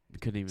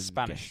even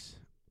Spanish. guess.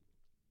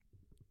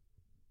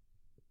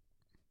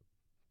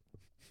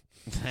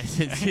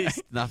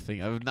 It's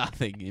nothing. I have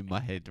nothing in my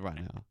head right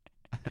now.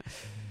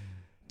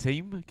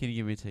 Team? Can you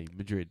give me a team?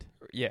 Madrid.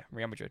 Yeah,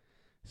 Real Madrid.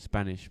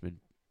 Spanish.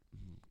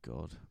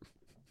 God.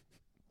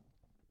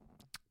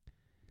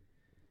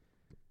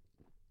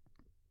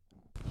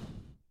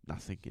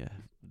 Nothing. Yeah,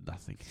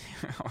 nothing.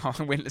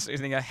 Winless,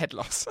 losing a head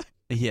loss.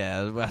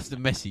 Yeah, well, that's the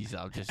Messi's.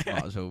 I just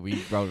might as well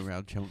be rolling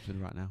around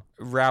Chelmsford right now.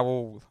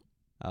 Raul.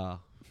 Oh,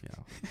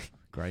 yeah.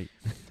 Great.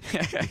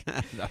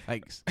 No,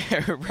 thanks.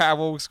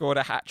 Raul scored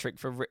a hat-trick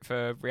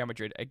for Real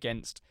Madrid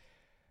against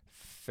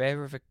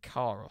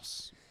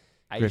Ferencváros.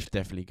 Griff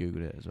definitely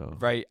Googled it as well.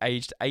 Right,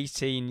 aged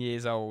 18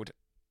 years old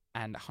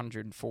and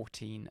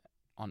 114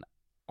 on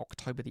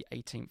October the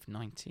 18th,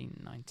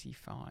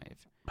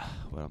 1995.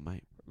 Well,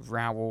 mate.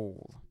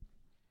 Raul.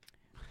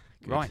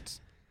 Good. Right,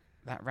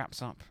 that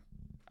wraps up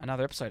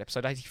another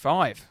episode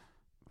 85.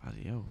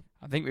 Bloody hell.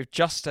 I think we've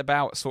just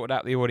about sorted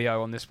out the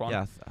audio on this one.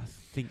 Yeah, I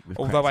think we've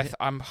Although cracked it.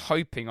 I'm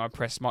hoping I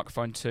pressed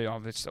microphone 2. I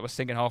was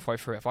thinking halfway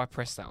through, if I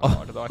press that one,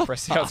 or do I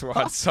press the other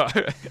one? So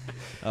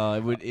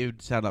It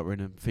would sound like we're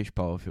in a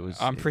fishbowl if it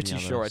was. I'm in pretty the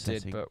other sure I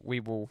setting. did, but we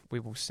will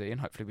see,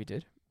 and hopefully we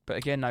did. But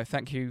again, no,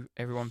 thank you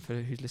everyone for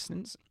who's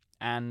listens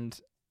and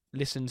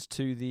listens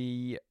to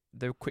the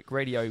quick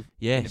radio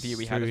interview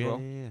we had as well.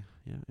 Yeah.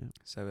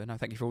 So no,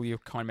 thank you for all your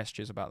kind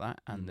messages about that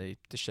and the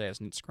shares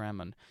on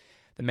Instagram and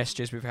the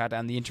messages we've had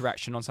and the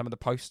interaction on some of the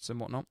posts and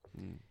whatnot.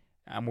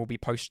 And we'll be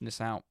posting this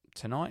out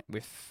tonight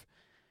with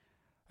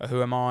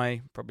Who Am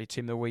I, probably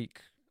Team of the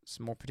Week,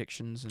 some more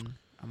predictions and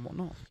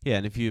whatnot. Yeah,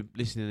 and if you're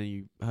listening and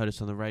you heard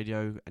us on the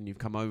radio and you've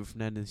come over from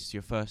there and this is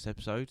your first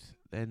episode,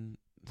 then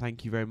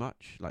thank you very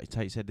much. Like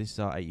Tate said, this is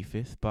our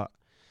 85th, but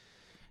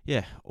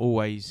yeah,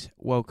 always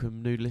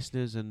welcome new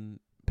listeners and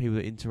people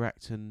that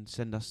interact and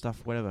send us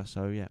stuff, whatever.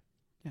 So yeah,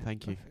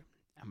 thank you.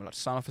 And we'd like to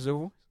sign off as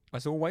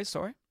always.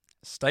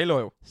 Stay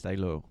loyal. Stay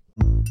loyal.